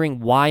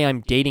wondering why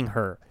I'm dating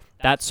her,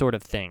 that sort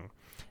of thing.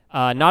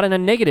 Not in a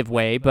negative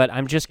way, but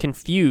I'm just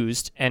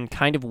confused and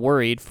kind of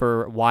worried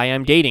for why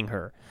I'm dating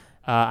her.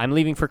 I'm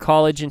leaving for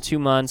college in 2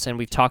 months, and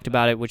we've talked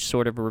about it, which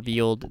sort of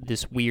revealed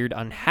this weird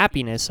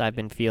unhappiness I've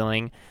been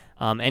feeling.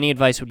 Any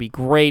advice would be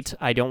great.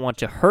 I don't want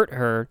to hurt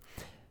her.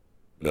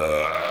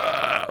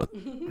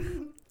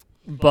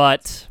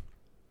 But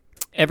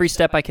every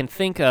step I can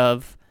think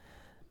of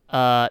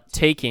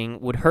taking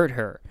would hurt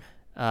her,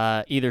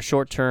 either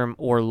short term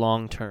or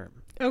long term.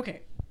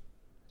 Okay.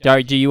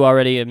 Do you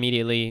already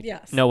immediately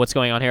Yes. know what's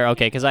going on here?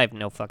 Okay, because I have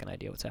no fucking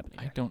idea what's happening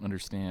I here. don't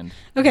understand.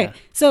 Okay. Yeah.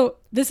 So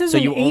this is So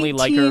an you only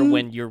like her 18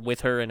 when you're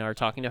with her and are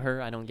talking to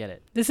her? I don't get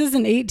it. This is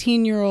an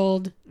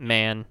 18-year-old,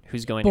 Man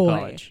who's going Boy. to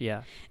college.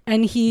 Yeah.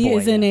 and he Boy,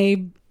 is in yeah.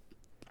 a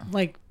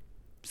like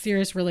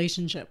serious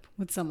relationship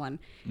with someone,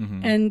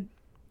 Mm-hmm. and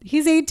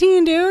he's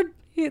 18, dude.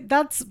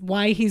 That's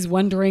why he's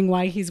wondering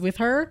why he's with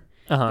her.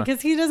 Uh-huh.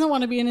 Because he doesn't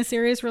want to be in a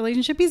serious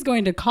relationship. He's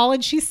going to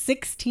college. She's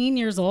 16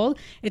 years old.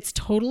 It's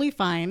totally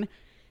fine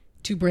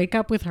to break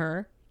up with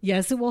her.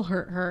 Yes, it will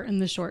hurt her in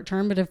the short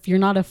term, but if you're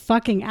not a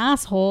fucking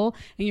asshole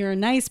and you're a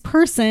nice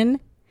person,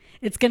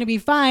 it's going to be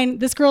fine.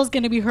 This girl's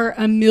going to be hurt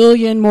a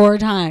million more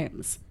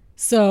times.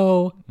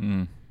 So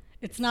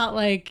it's not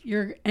like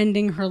you're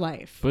ending her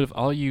life. But if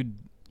all you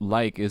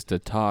like is to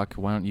talk,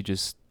 why don't you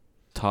just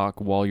talk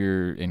while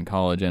you're in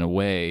college and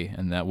away,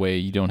 and that way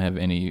you don't have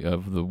any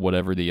of the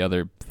whatever the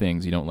other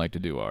things you don't like to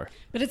do are.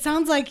 But it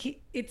sounds like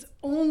it's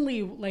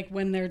only like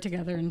when they're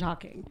together and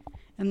talking.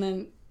 And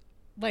then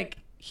like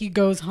he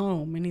goes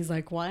home and he's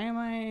like, why am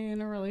I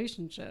in a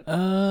relationship?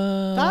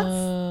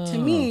 That's to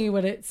me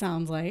what it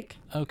sounds like.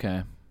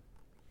 Okay.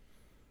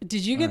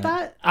 Did you get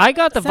that? I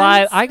got the sense?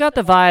 vibe. I got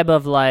the vibe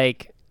of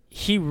like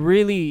he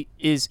really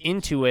is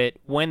into it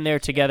when they're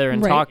together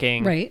and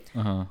talking. Right.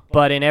 Uh-huh.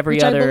 But in every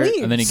Which I other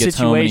believe. And then he gets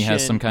home and he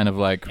has situation- some kind of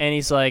like and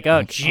he's like,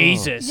 "Oh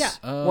Jesus,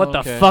 Yeah. what the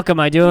okay. fuck am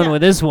I doing Yeah.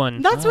 with this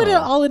one?" That's what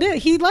all it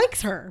is. He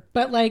likes her,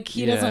 but like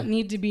he Yeah. doesn't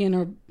need to be in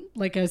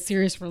a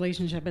serious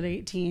relationship at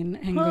 18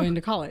 and going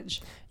to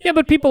college. Yeah,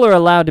 but people are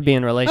allowed to be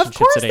in Of relationships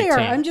course at 18. they are.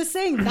 I'm just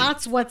saying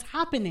that's what's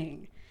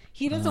happening.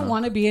 He doesn't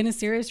want to be in a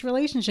serious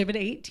relationship at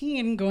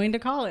 18 going to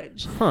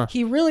college. Huh.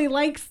 He really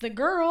likes the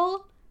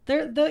girl.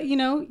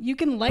 You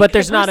can like But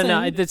there's the not person.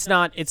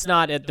 enough. It's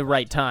not at the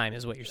right time,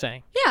 is what you're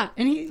saying. Yeah,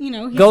 and he, he's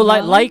Go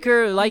young, like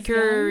her young.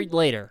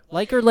 later.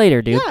 Like her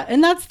later, dude. Yeah,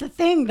 and that's the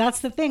thing.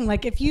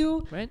 Like if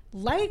you Right?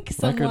 like her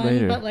someone,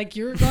 later. but like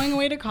you're going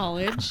away to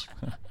college,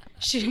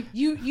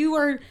 you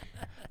are.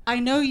 I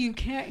know you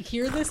can't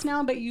hear this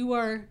now, but you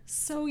are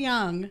so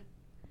young,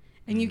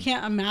 and you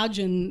can't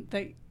imagine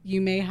that you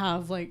may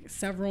have like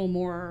several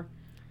more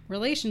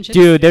relationships.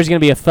 Dude, there's gonna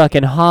be a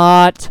fucking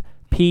hot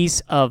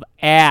piece of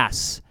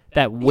ass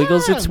that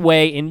wiggles Yeah. its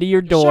way into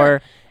your door,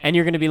 Sure. and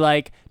you're gonna be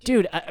like,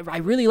 dude, I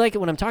really like it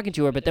when I'm talking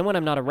to her, but then when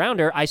I'm not around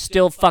her, I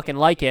still fucking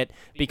like it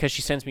because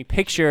she sends me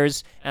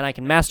pictures and I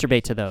can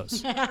masturbate to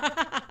those.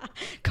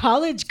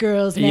 College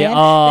girls, man. Yeah,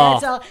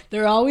 oh.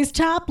 They're always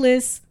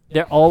topless.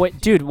 They're always,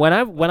 dude. When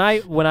I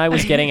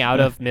was getting out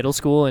of middle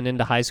school and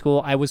into high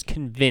school, I was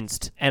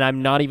convinced, and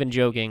I'm not even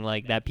joking,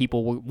 like that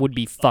people would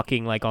be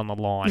fucking like on the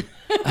lawn.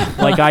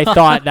 Like I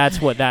thought that's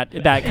what that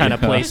kind of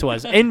place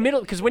was in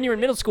middle. Because when you're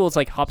in middle school, it's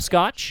like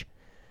hopscotch.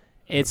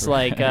 It's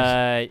like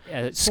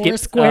skip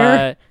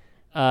Foursquare.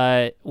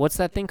 What's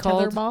that thing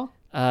called? Tetherball.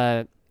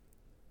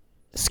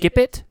 Skip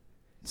it.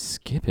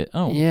 skip it.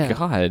 Oh Yeah.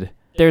 God.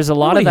 There's a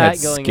lot of Nobody that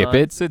had going skip on.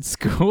 it's at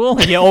school.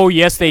 Yeah. Oh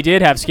yes, they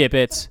did have skip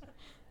it's.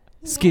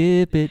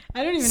 Skip it.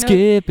 I don't even know.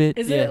 Skip it.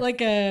 Is Yeah. it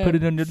like a Put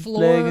it under the floor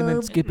flag and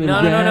then skip it No.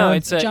 around.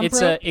 It's jump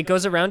it's rope? it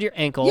goes around your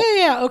ankle.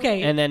 Yeah,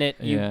 okay. And then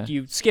Yeah.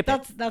 you skip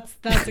it. That's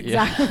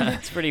exactly.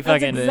 It's pretty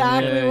That's fucking.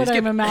 exactly what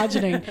I'm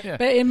imagining.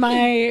 But in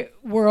my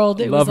world,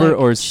 it was Love her like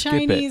or skip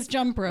it. Chinese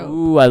jump rope.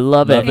 Ooh, I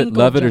love Love it. it.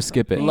 Love it or jump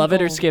skip rope. it. Love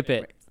it or Ankle skip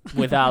it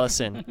with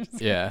Allison.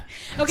 Yeah.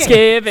 Okay.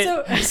 Skip it.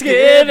 so-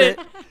 Skip it.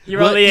 You're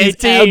What only is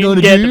Al 18.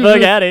 gonna Get do? the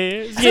fuck out of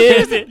here.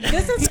 Skip it.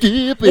 This is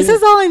Skip this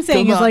is all I'm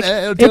saying is like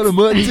tell it's, him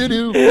what to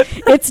do.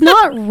 it's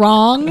not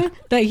wrong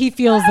that he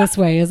feels this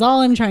way is all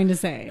I'm trying to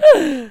say.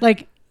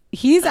 Like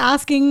he's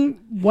asking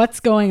what's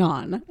going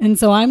on. And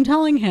so I'm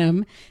telling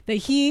him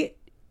that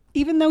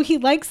even though he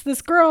likes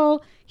this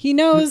girl, he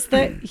knows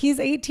that he's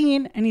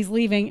 18 and he's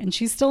leaving and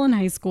she's still in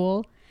high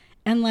school.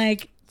 And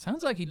like,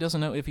 Sounds like he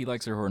doesn't know if he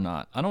likes her or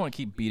not. I don't want to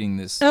keep beating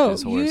this oh,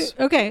 horse.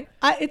 okay.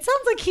 It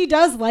sounds like he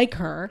does like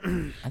her.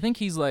 I think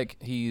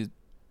he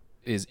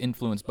is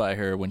influenced by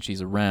her when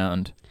she's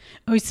around.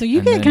 Oh, so you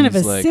And get then kind of a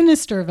he's like-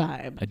 sinister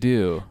vibe. I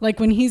do. Like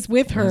when he's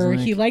with her, like-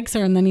 he likes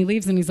her and then he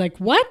leaves and he's like,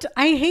 what?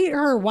 I hate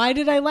her. Why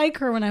did I like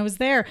her when I was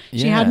there?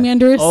 She had Yeah. me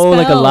under a spell. Oh,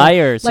 like a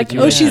liar Like, situation.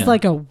 oh, she's Yeah.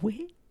 like a witch.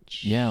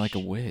 Yeah, like a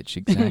witch.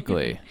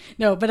 Exactly.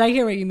 No, but I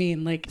hear what you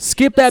mean. Like,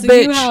 Skip that so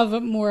bitch. you have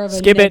more of a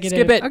Skip it, negative.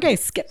 skip it. Okay,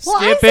 skip. Well,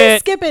 I Skip say it.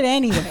 skip it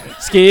anyway.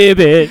 Skip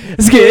it.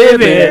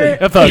 Skip it.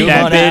 Fuck Come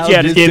that on bitch. out, You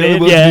gotta just skip tell it. him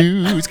what to Yeah.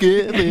 do.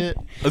 Skip it.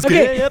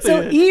 Okay, Skip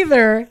so it.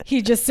 either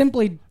he just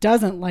simply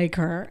doesn't like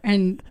her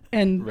and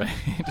Right.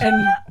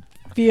 and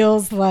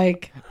feels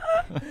like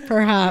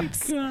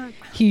perhaps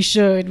he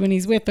should when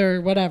he's with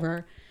her,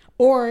 whatever.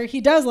 Or he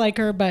does like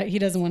her, but he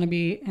doesn't want to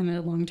be in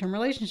a long-term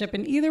relationship.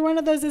 And either one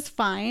of those is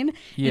fine. And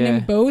Yeah. in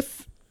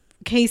both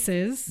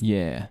cases,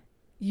 Yeah.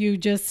 you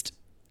just...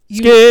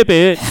 Skip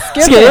it.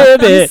 Skip Skip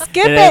it. it.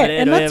 Skip it.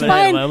 And that's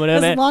fine.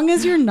 As long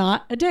as you're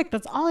not a dick.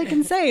 That's all I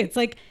can say. It's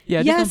like, Yeah,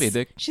 just yes, don't be a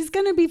dick. she's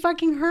going to be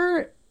fucking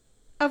hurt.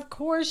 Of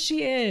course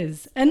she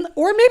is.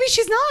 Or maybe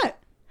she's not.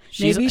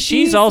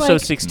 She's also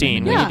like,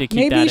 16. Yeah, we need to keep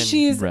maybe that in.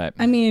 she's. Right.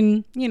 I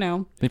mean,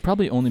 They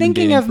probably only been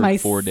thinking dating of for my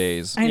 4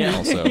 days. I know.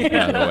 Also, by the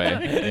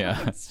way.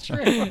 Yeah. That's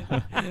true.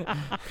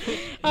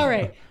 All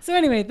right. So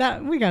anyway,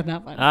 we got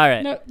that one. All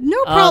right.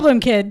 No problem,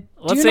 kid.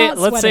 Let's Do not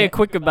say sweat a it.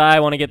 quick goodbye. I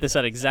want to get this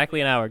at exactly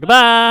an hour. Goodbye.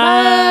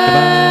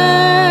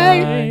 Bye.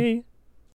 Goodbye.